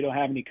say, hey, we don't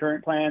have any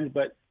current plans,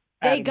 but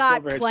they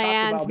got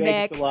plans,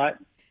 Mick. A lot.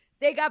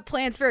 They got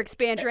plans for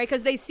expansion, right?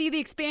 Because they see the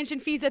expansion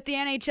fees that the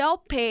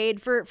NHL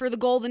paid for the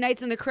Golden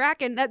Knights and the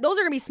Kraken. Those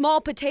are going to be small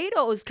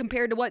potatoes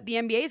compared to what the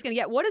NBA is going to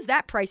get. What does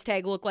that price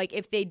tag look like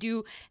if they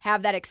do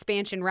have that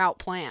expansion route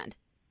planned?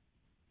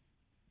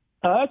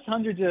 That's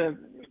hundreds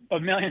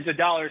of millions of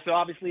dollars. So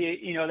obviously,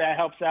 that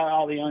helps out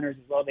all the owners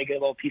as well. They get a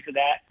little piece of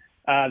that.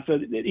 So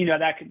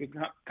that could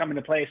come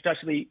into play,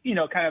 especially,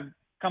 kind of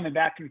coming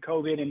back from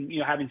COVID and,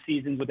 having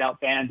seasons without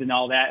fans and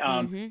all that.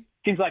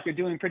 Seems like they're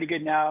doing pretty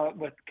good now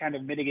with kind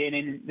of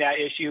mitigating that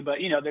issue. But,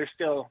 there's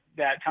still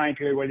that time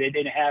period where they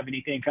didn't have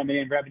anything coming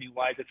in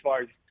revenue-wise as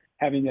far as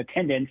having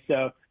attendance.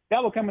 So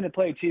that will come into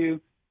play tui.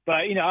 But,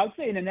 I would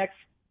say in the next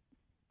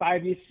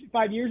 5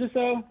 years or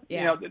so,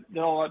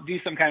 they'll do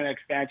some kind of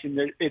expansion.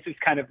 It's just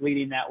kind of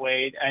leading that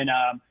way. And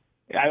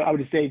I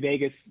would say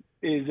Vegas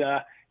is,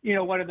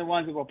 one of the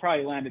ones that will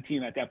probably land a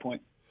team at that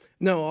point.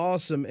 No,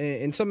 awesome.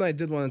 And something I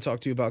did want to talk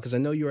to you about, because I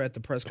know you were at the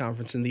press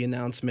conference and the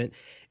announcement,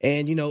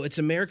 and, it's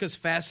America's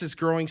fastest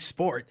growing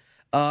sport.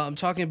 I'm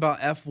talking about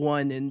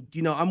F1, and,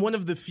 I'm one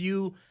of the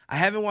few, I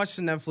haven't watched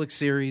the Netflix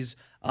series.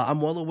 I'm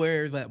well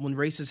aware that when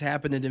races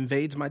happen, it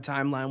invades my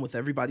timeline with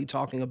everybody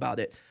talking about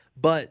it.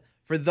 But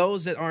for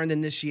those that aren't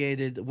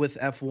initiated with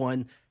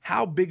F1,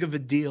 how big of a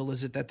deal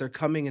is it that they're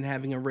coming and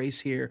having a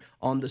race here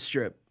on the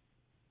Strip?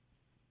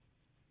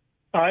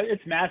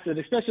 It's massive,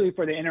 especially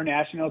for the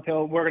international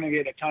appeal. We're going to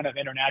get a ton of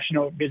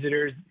international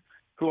visitors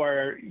who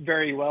are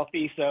very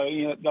wealthy. So,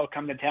 they'll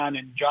come to town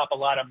and drop a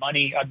lot of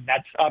money.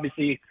 That's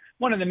obviously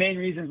one of the main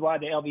reasons why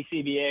the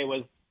LVCVA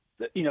was,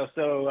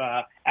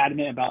 so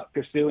adamant about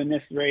pursuing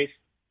this race.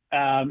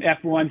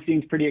 F1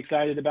 seems pretty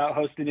excited about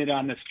hosting it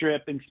on the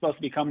Strip and it's supposed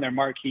to become their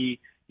marquee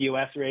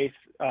U.S. race.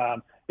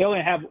 They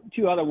only have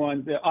 2 other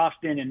ones,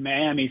 Austin and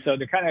Miami. So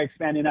they're kind of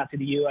expanding out to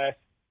the U.S.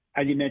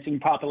 As you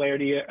mentioned,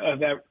 popularity of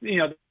that,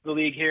 the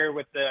league here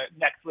with the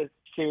Netflix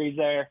series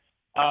there.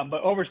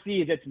 But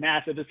overseas, it's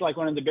massive. It's like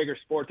one of the bigger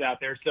sports out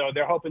there. So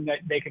they're hoping that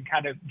they can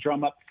kind of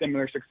drum up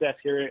similar success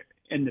here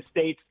in the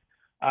States.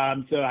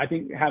 So I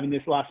think having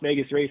this Las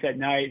Vegas race at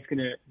night is going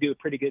to do a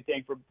pretty good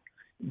thing for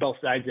both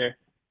sides there.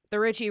 The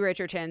Richie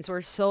Richardsons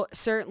will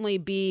certainly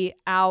be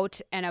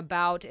out and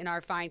about in our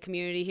fine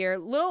community here. A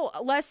little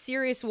less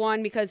serious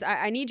one, because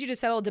I need you to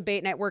settle a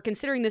debate night. We're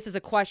considering this as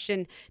a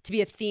question to be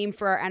a theme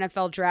for our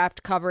NFL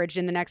draft coverage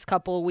in the next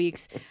couple of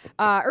weeks.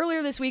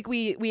 Earlier this week,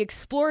 we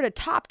explored a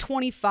top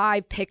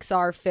 25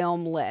 Pixar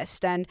film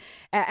list. And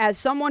as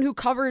someone who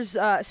covers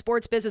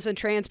sports business and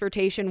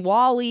transportation,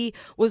 WALL-E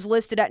was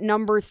listed at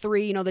number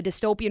 3, the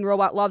dystopian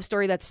robot love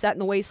story that's set in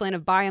the wasteland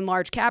of by and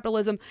large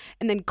capitalism.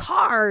 And then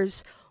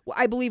Cars,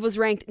 I believe, was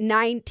ranked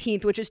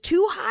 19th, which is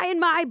too high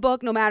in my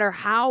book, no matter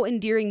how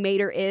endearing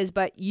Mater is.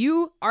 But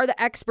you are the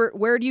expert.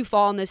 Where do you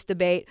fall in this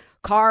debate?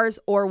 Cars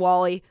or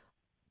WALL-E?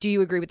 Do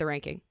you agree with the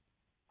ranking?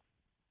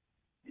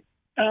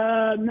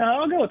 No,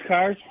 I'll go with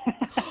Cars.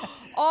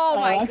 Oh,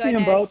 my I've goodness. seen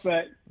them both,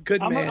 but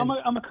Good man.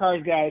 I'm a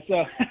Cars guy.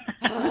 So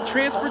He's a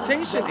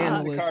transportation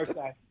analyst.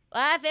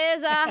 Life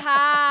is a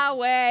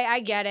highway. I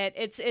get it.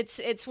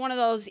 It's one of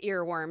those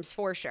earworms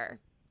for sure.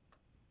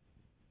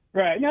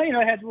 Right. No,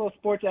 it has a little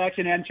sports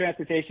action and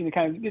transportation. It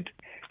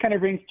kind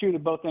of rings true to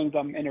both things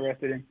I'm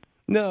interested in.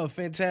 No,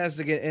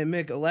 fantastic. And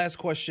Mick, a last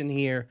question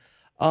here.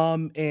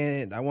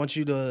 And I want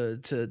you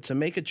to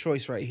make a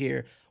choice right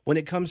here. when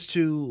it comes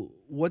to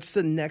what's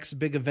the next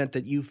big event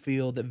that you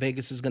feel that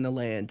Vegas is going to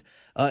land.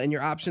 And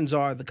your options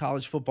are the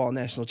College Football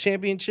National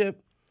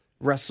Championship,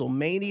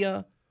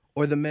 WrestleMania,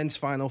 or the Men's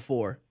Final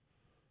Four.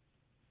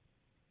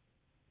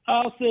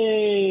 I'll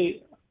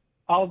say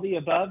all of the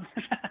above.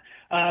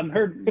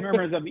 Heard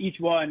murmurs of each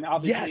one.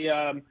 Obviously,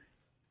 Yes.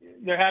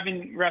 They're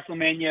having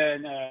WrestleMania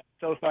in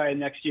SoFi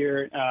next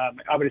year.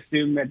 I would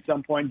assume at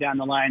some point down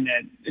the line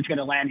that it's going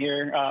to land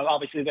here.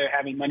 Obviously, they're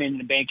having Money in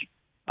the Bank,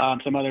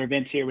 some other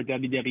events here with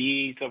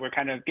WWE. So we're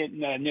kind of getting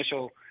the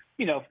initial,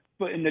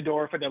 foot in the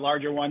door for the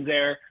larger ones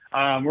there.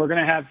 We're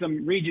going to have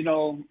some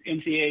regional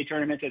NCAA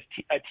tournaments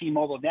at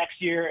T-Mobile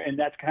next year, and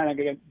that's kind of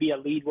going to be a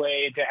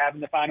leadway into having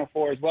the Final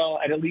Four as well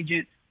at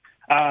Allegiant.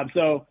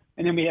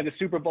 And then we have the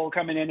Super Bowl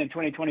coming in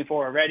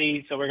 2024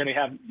 already. So we're going to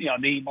have,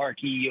 the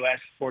marquee U.S.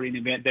 sporting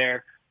event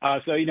there. I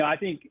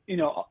think,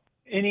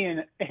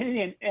 any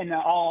and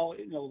all,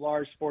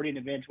 large sporting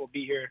events will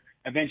be here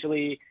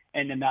eventually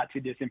in the not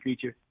too distant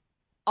future.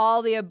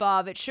 All the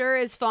above. It sure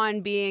is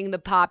fun being the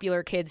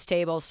popular kids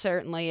table.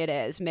 Certainly it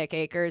is. Mick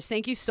Akers,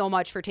 thank you so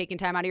much for taking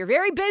time out of your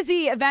very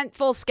busy,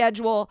 eventful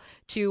schedule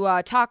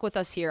to talk with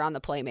us here on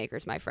the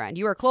Playmakers, my friend.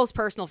 You are a close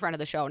personal friend of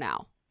the show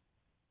now.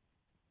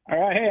 All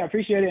right. Hey, I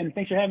appreciate it. And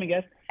thanks for having me,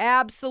 guys.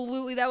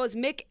 Absolutely. That was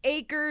Mick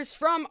Akers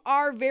from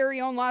our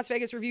very own Las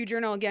Vegas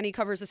Review-Journal. Again, he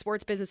covers the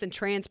sports business and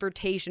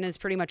transportation, is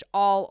pretty much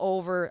all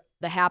over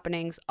the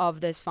happenings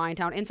of this fine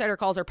town. Insider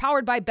calls are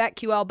powered by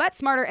BetQL. Bet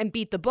smarter and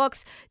beat the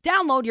books.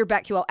 Download your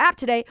BetQL app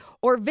today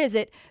or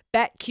visit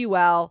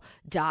BetQL.com.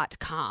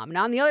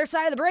 Now, on the other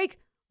side of the break,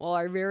 well,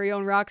 our very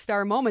own rock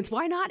star moments.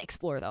 Why not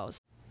explore those?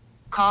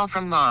 Call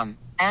from mom.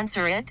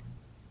 Answer it.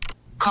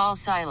 Call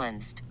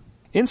silenced.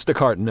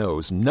 Instacart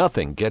knows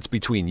nothing gets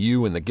between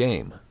you and the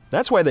game.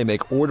 That's why they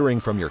make ordering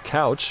from your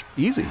couch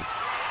easy.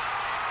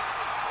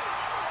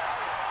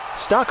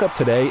 Stock up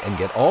today and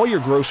get all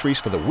your groceries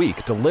for the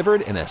week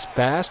delivered in as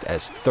fast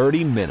as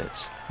 30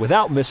 minutes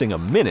without missing a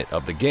minute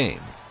of the game.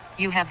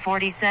 You have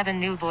 47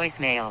 new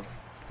voicemails.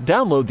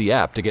 Download the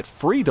app to get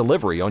free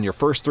delivery on your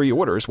first 3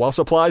 orders while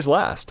supplies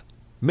last.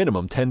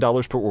 Minimum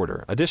 $10 per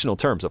order. Additional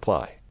terms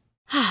apply.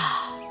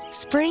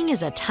 Spring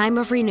is a time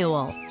of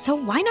renewal, so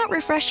why not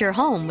refresh your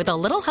home with a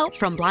little help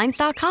from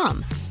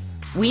Blinds.com?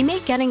 We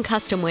make getting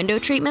custom window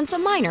treatments a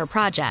minor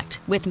project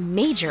with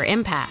major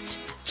impact.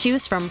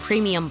 Choose from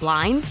premium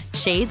blinds,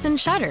 shades, and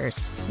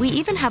shutters. We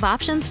even have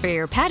options for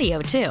your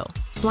patio, too.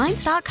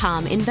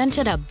 Blinds.com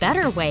invented a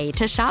better way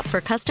to shop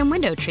for custom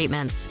window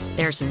treatments.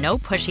 There's no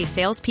pushy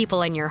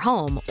salespeople in your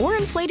home or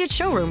inflated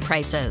showroom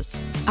prices.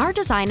 Our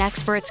design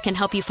experts can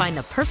help you find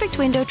the perfect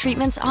window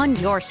treatments on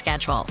your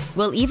schedule.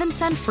 We'll even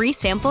send free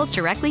samples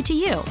directly to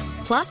you.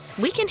 Plus,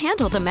 we can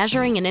handle the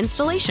measuring and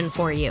installation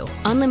for you.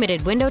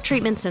 Unlimited window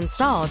treatments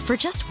installed for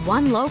just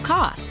one low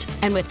cost.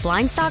 And with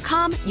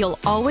Blinds.com, you'll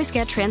always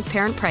get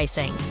transparent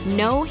pricing.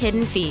 No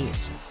hidden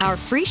fees. Our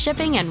free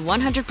shipping and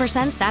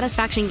 100%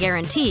 satisfaction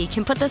guarantee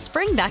can put the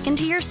spring back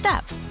into your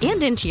step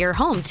and into your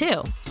home,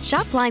 too.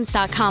 Shop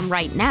Blinds.com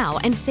right now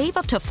and save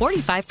up to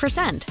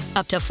 45%.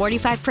 Up to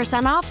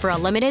 45% off for a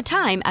limited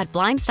time at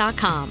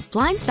Blinds.com.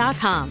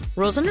 Blinds.com.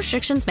 Rules and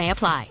restrictions may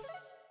apply.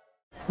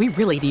 We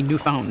really need new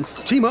phones.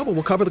 T-Mobile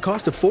will cover the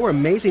cost of 4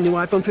 amazing new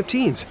iPhone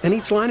 15s, and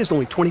each line is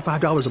only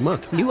 $25 a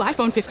month. New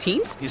iPhone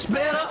 15s? It's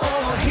better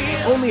over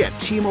here. Only at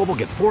T-Mobile,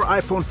 get 4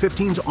 iPhone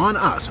 15s on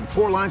us and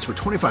 4 lines for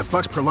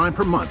 $25 per line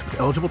per month with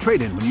eligible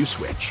trade-in when you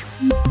switch.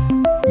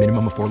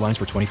 Minimum of 4 lines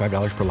for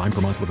 $25 per line per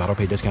month with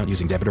autopay discount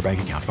using debit or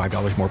bank account.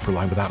 $5 more per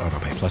line without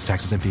autopay, plus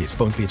taxes and fees.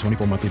 Phone fee at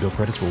 24 monthly bill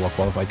credits for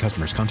well-qualified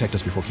customers. Contact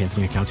us before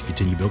canceling account to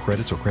continue bill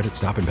credits or credit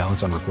stop and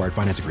balance on required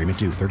finance agreement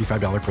due.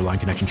 $35 per line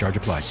connection charge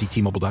applies. See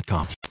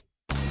T-Mobile.com.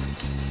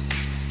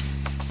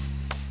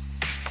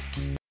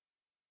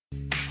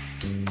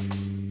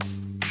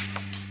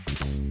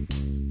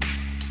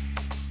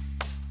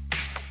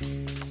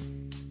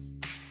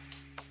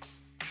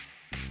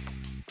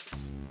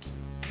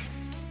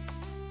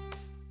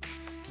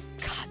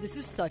 This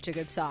is such a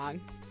good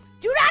song.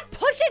 Do not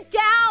push it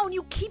down.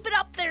 You keep it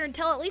up there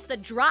until at least the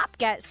drop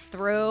gets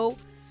through. So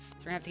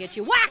we're going to have to get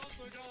you whacked.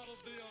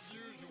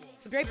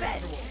 It's a great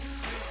bit.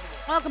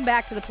 Welcome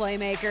back to the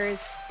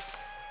Playmakers.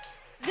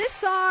 This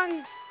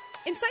song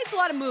incites a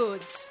lot of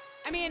moods.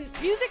 I mean,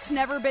 music's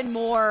never been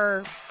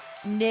more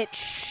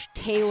niche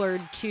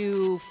tailored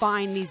to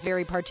find these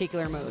very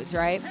particular moods,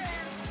 right?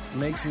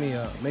 Makes me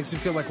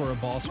feel like we're a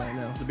boss right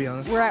now, to be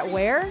honest. We're at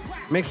where?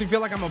 Makes me feel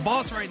like I'm a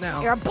boss right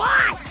now. You're a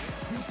boss!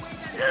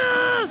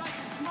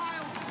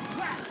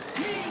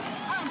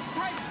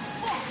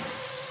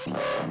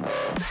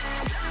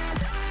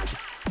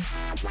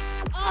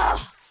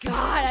 Oh,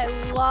 God, I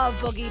love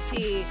Boogie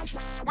T.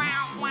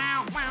 Wow,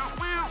 wow, wow,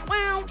 wow,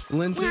 wow.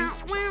 Lindsay? Wow,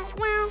 wow,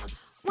 wow,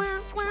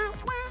 wow,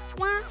 wow,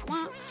 wow,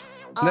 wow.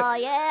 Oh,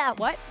 yeah.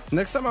 What?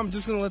 Next time, I'm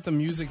just going to let the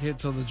music hit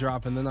till the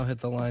drop, and then I'll hit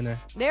the liner.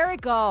 There it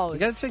goes. You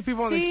got to take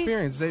people on the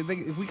experience.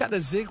 We got to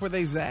zig where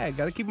they zag.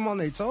 Got to keep them on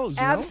their toes,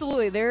 you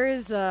Absolutely. There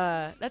is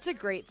that's a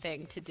great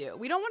thing to do.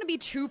 We don't want to be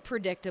too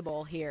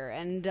predictable here.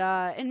 And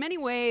in many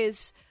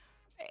ways,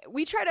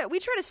 we try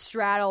to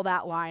straddle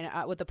that line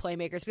with the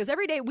playmakers, because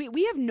every day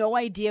we have no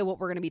idea what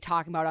we're going to be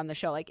talking about on the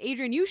show. Like,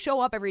 Adrian, you show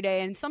up every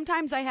day, and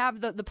sometimes I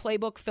have the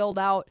playbook filled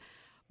out,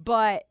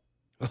 but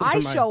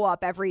I show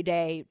up every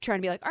day trying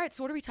to be like, all right,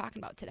 so what are we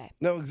talking about today?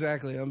 No,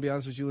 exactly. I'll be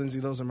honest with you, Lindsay,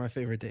 those are my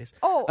favorite days.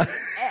 Oh,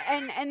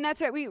 and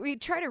that's right. We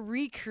try to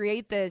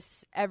recreate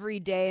this every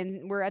day,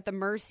 and we're at the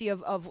mercy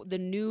of the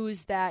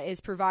news that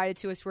is provided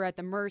to us. We're at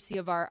the mercy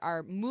of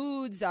our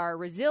moods, our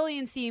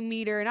resiliency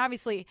meter, and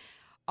obviously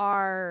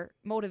our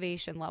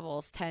motivation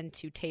levels tend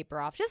to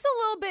taper off just a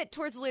little bit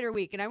towards the later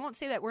week. And I won't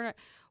say that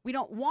we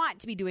don't want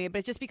to be doing it, but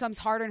it just becomes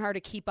harder and harder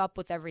to keep up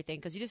with everything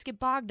because you just get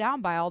bogged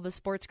down by all the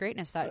sports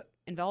greatness that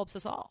envelops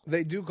us all.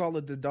 They do call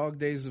it the dog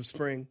days of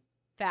spring.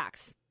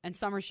 Facts. And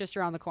summer's just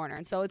around the corner.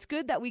 And so it's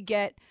good that we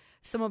get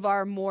some of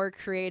our more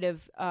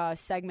creative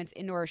segments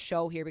into our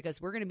show here,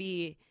 because we're going to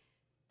be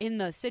in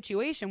the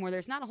situation where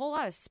there's not a whole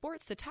lot of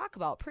sports to talk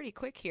about pretty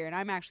quick here. And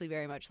I'm actually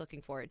very much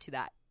looking forward to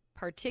that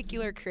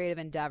particular creative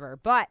endeavor.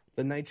 But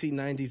the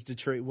 1990s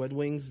Detroit Red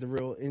Wings, the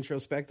real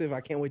introspective.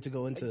 I can't wait to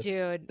go into.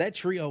 Dude, that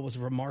trio was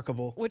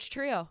remarkable. Which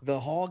trio? The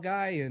Hall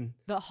guy and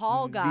the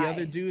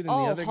other dude and the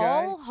other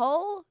guy.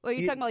 Hull? What, are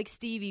you talking about, like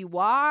Stevie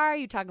Waugh?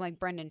 You talking like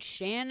Brendan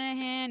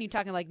Shanahan? You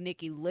talking like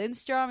Nicky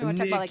Lindstrom? You want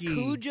to talk about like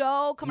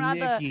Cujo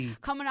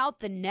coming out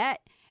the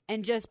net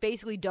and just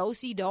basically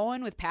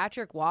do-si-doing with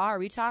Patrick Waugh? Are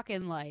we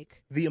talking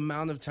like the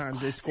amount of times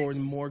classics. They scored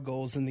more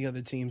goals than the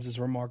other teams is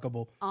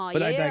remarkable. But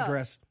yeah. I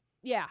digress.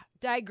 Yeah,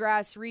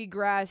 digress,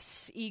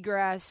 regress,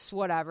 egress,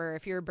 whatever.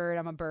 If you're a bird,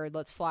 I'm a bird.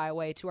 Let's fly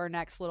away to our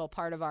next little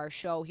part of our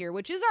show here,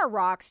 which is our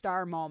rock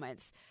star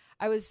moments.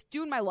 I was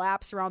doing my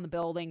laps around the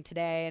building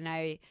today, and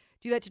I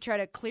do that to try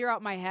to clear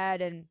out my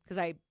head, and because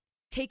I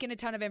take in a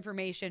ton of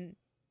information,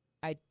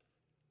 I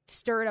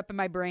stir it up in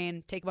my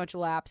brain, take a bunch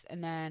of laps,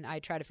 and then I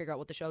try to figure out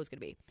what the show is going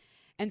to be.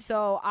 And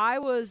so I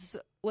was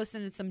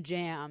listening to some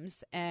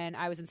jams, and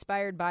I was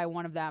inspired by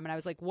one of them, and I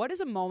was like, what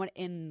is a moment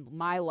in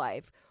my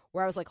life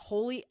where I was like,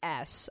 holy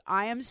S,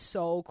 I am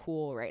so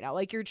cool right now.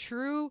 Like your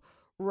true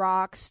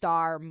rock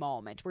star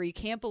moment where you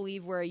can't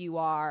believe where you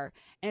are.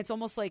 And it's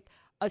almost like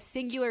a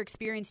singular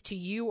experience to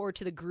you or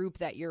to the group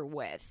that you're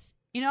with.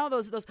 You know,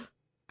 those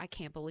I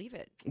can't believe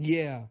it.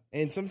 Yeah.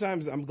 And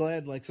sometimes I'm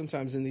glad, like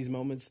sometimes in these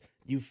moments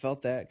you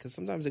felt that, because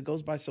sometimes it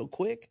goes by so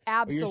quick.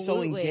 Absolutely. Or you're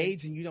so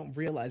engaged and you don't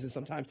realize it.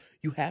 Sometimes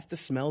you have to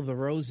smell the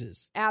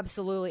roses.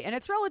 Absolutely. And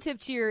it's relative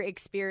to your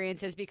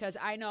experiences, because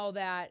I know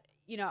that,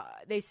 you know,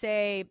 they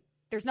say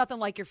there's nothing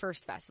like your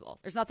first festival.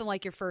 There's nothing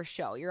like your first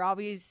show. You're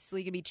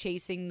obviously going to be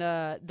chasing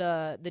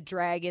the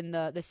dragon,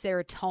 the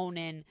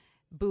serotonin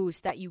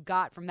boost that you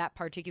got from that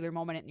particular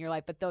moment in your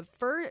life. But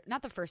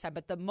not the first time,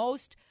 but the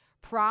most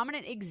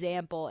prominent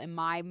example in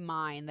my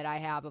mind that I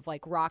have of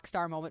like rock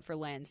star moment for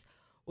Linz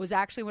was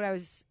actually when I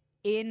was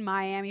in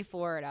Miami,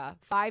 Florida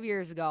 5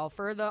 years ago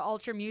for the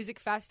Ultra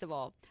Music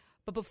Festival.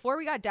 But before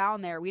we got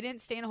down there, we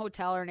didn't stay in a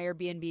hotel or an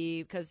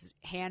Airbnb because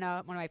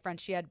Hannah, one of my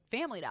friends, she had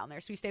family down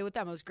there. So we stayed with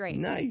them. It was great.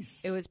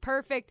 Nice. It was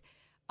perfect.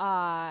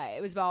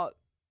 It was about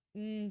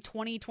 20,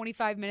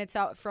 25 minutes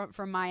out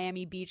from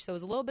Miami Beach. So it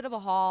was a little bit of a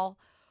haul.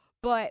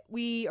 But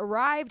we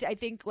arrived, I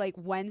think, like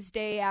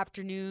Wednesday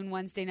afternoon,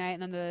 Wednesday night,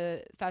 and then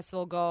the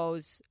festival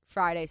goes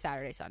Friday,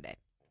 Saturday, Sunday.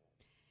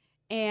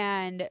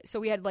 And so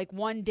we had like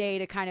one day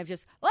to kind of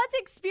just, let's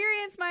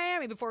experience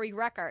Miami before we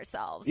wreck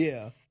ourselves.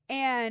 Yeah.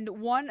 And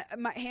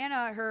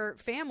Hannah, her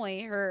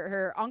family,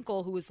 her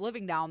uncle who was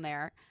living down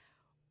there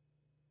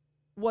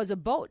was a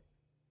boat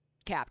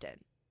captain.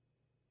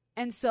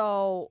 And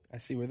so I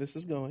see where this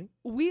is going.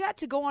 We got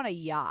to go on a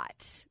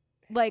yacht,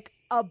 like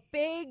a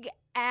big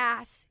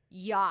ass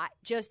yacht.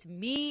 Just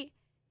me,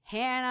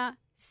 Hannah,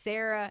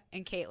 Sarah,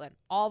 and Caitlin.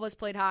 All of us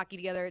played hockey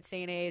together at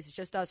St. A's. It's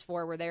just us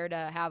four. We're there to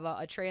have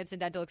a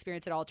transcendental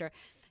experience at Ultra.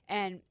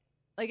 And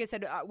like I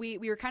said, we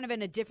were kind of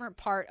in a different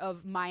part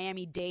of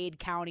Miami-Dade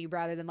County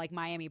rather than like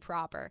Miami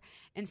proper.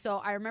 And so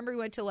I remember we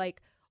went to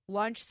like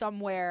lunch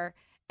somewhere,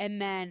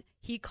 and then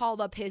he called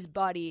up his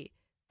buddy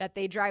that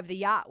they drive the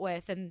yacht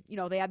with, and you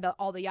know they had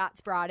all the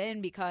yachts brought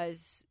in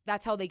because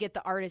that's how they get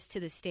the artists to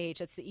the stage.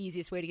 That's the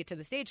easiest way to get to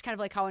the stage, kind of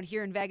like how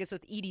here in Vegas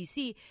with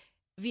EDC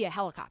via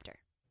helicopter,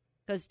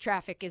 because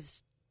traffic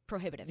is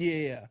prohibitive.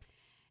 Yeah.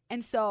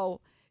 And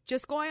so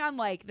just going on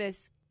like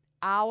this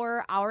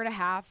hour and a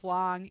half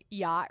long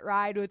yacht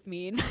ride with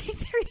me and my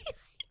three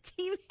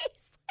teammates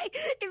like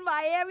in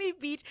Miami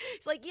Beach.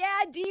 It's like,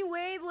 yeah, D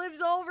Wade lives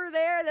over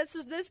there. This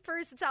is this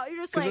person's house.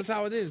 You're just like, that's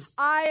how it is.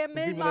 I am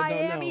in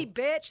Miami,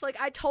 bitch. Like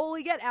I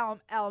totally get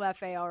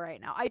LMFAO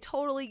right now. I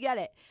totally get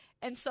it.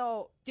 And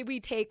so did we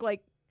take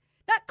like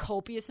not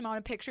copious amount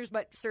of pictures,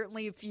 but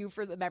certainly a few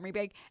for the memory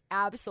bank?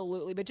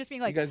 Absolutely. But just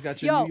being like, you guys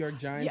got your New York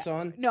Giants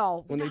on?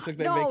 No. When they took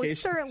that vacation? No,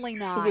 certainly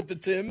not. With the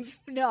Tims?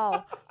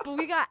 No. But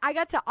I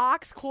got to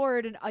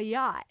Oxcord in a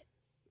yacht.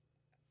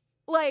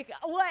 Like,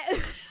 what?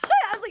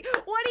 I was like,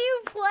 what do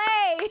you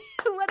play?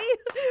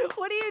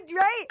 What do you,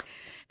 right?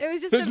 It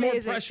was just amazing.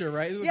 There's more pressure,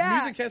 right? It's like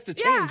music has to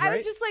change, right? I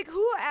was just like,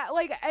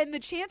 and the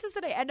chances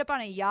that I end up on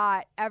a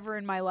yacht ever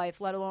in my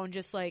life, let alone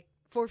just like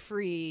for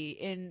free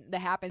in the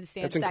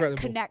happenstance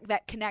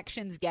that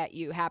connections get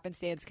you,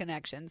 happenstance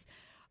connections.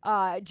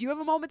 Do you have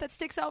a moment that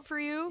sticks out for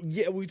you?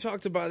 Yeah, we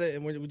talked about it,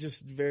 and we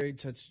just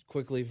touched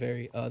quickly.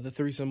 The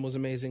threesome was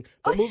amazing.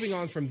 But moving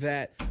on from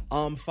that,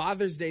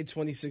 Father's Day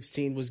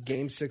 2016 was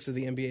Game 6 of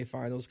the NBA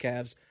Finals.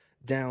 Cavs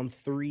down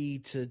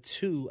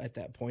 3-2 at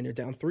that point, or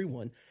down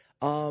 3-1.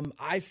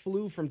 I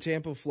flew from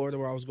Tampa, Florida,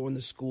 where I was going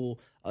to school,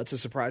 to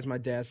surprise my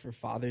dad for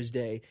Father's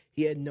Day.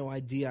 He had no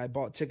idea. I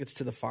bought tickets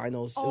to the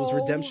finals. It was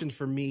redemption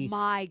for me.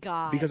 My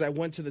God. Because I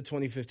went to the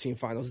 2015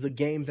 finals, the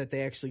game that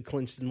they actually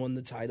clinched and won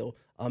the title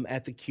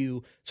at the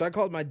Q. So I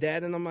called my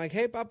dad, and I'm like,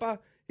 hey, Papa.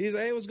 He's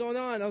like, hey, what's going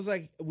on? I was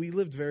like, we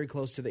lived very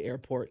close to the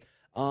airport.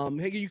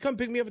 Hey, you come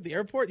pick me up at the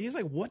airport? He's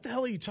like, what the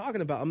hell are you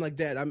talking about? I'm like,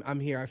 Dad, I'm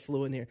here. I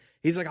flew in here.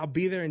 He's like, I'll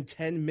be there in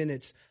 10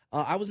 minutes.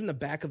 I was in the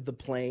back of the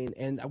plane,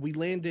 and we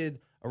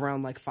landed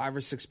around like 5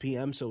 or 6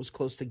 p.m., so it was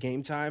close to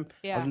game time.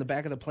 Yeah. I was in the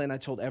back of the plane. I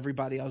told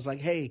everybody, I was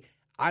like, hey,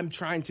 I'm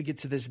trying to get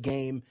to this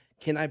game.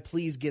 Can I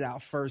please get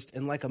out first?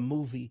 And like a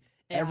movie,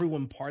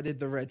 everyone parted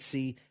the Red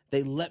Sea.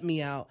 They let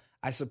me out.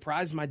 I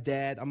surprised my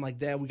dad. I'm like,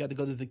 Dad, we got to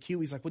go to the queue.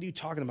 He's like, what are you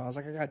talking about? I was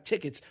like, I got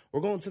tickets. We're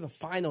going to the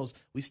finals.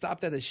 We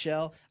stopped at a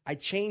Shell. I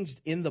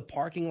changed in the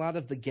parking lot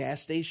of the gas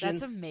station.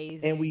 That's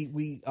amazing. And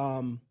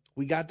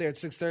we got there at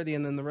 6:30,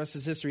 and then the rest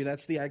is history.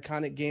 That's the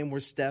iconic game where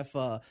Steph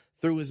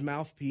threw his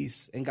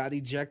mouthpiece and got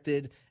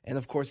ejected, and,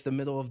 of course, the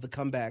middle of the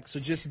comeback. So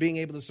just being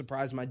able to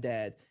surprise my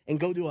dad and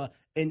go to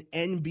an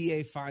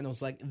NBA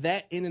Finals, like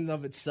that in and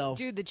of itself.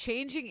 Dude, the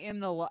changing in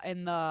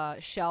the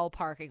Shell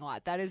parking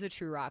lot, that is a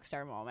true rock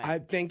star moment. I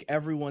think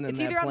everyone in that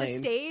plane. It's either on the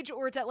stage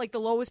or it's at like the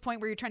lowest point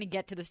where you're trying to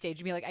get to the stage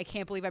and be like, I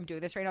can't believe I'm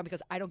doing this right now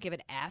because I don't give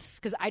an F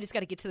because I just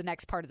got to get to the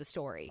next part of the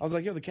story. I was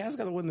like, yo, the Cavs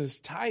got to win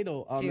this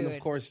title. And, of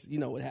course, you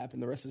know what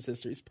happened. The rest is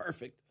history. It's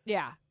perfect.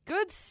 Yeah.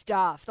 Good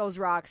stuff, those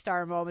rock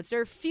star moments.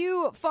 They're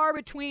few, far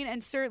between,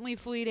 and certainly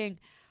fleeting,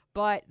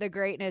 but the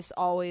greatness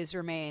always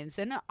remains.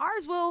 And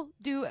ours will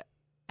do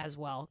as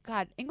well.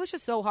 God, English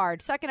is so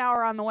hard. Second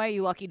hour on the way,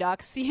 you lucky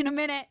ducks. See you in a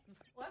minute.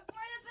 Look for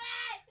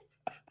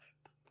the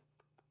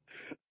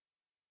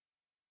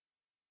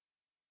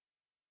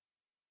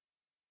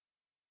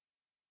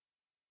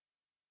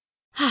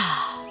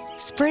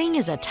bet! Spring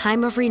is a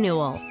time of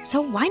renewal,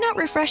 so why not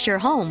refresh your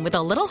home with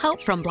a little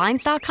help from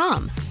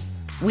Blinds.com?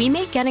 We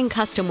make getting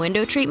custom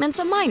window treatments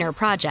a minor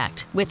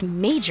project with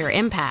major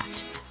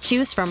impact.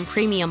 Choose from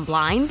premium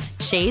blinds,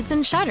 shades,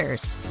 and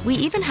shutters. We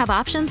even have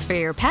options for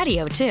your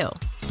patio, too.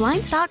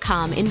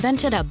 Blinds.com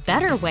invented a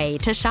better way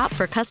to shop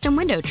for custom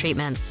window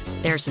treatments.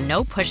 There's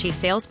no pushy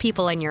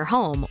salespeople in your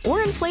home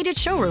or inflated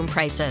showroom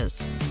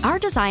prices. Our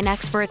design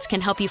experts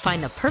can help you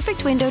find the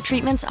perfect window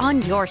treatments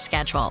on your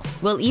schedule.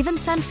 We'll even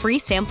send free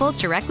samples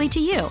directly to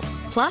you.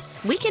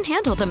 Plus, we can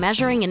handle the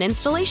measuring and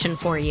installation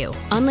for you.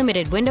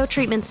 Unlimited window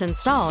treatments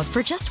installed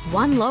for just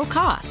one low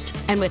cost.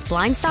 And with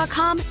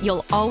Blinds.com,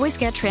 you'll always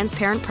get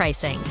transparent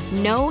pricing.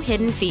 No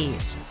hidden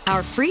fees.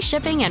 Our free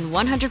shipping and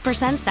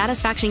 100%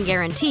 satisfaction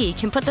guarantee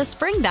can put the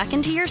spring back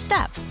into your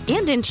step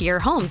and into your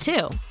home,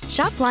 too.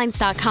 Shop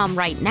Blinds.com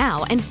right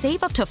now and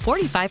save up to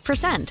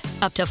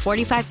 45%. Up to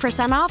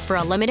 45% off for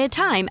a limited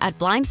time at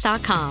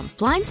Blinds.com.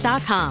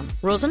 Blinds.com.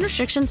 Rules and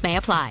restrictions may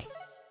apply.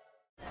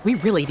 We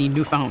really need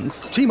new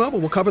phones. T-Mobile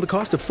will cover the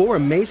cost of 4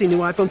 amazing new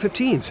iPhone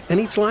 15s, and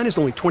each line is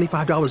only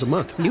 $25 a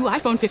month. New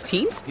iPhone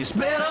 15s? It's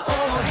better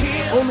over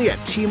here. Only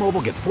at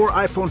T-Mobile, get 4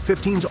 iPhone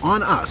 15s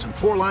on us and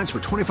 4 lines for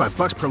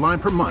 $25 per line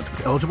per month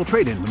with eligible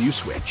trade-in when you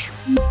switch.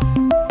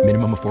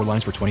 Minimum of 4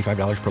 lines for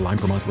 $25 per line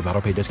per month with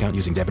autopay discount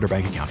using debit or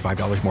bank account.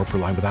 $5 more per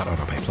line without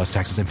autopay, plus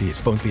taxes and fees.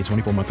 Phone fee at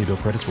 24 monthly bill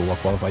credits for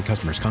well-qualified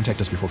customers. Contact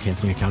us before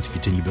canceling account to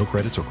continue bill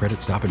credits or credit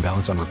stop and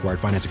balance on required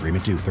finance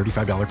agreement due.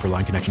 $35 per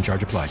line connection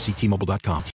charge applies. See T-Mobile.com.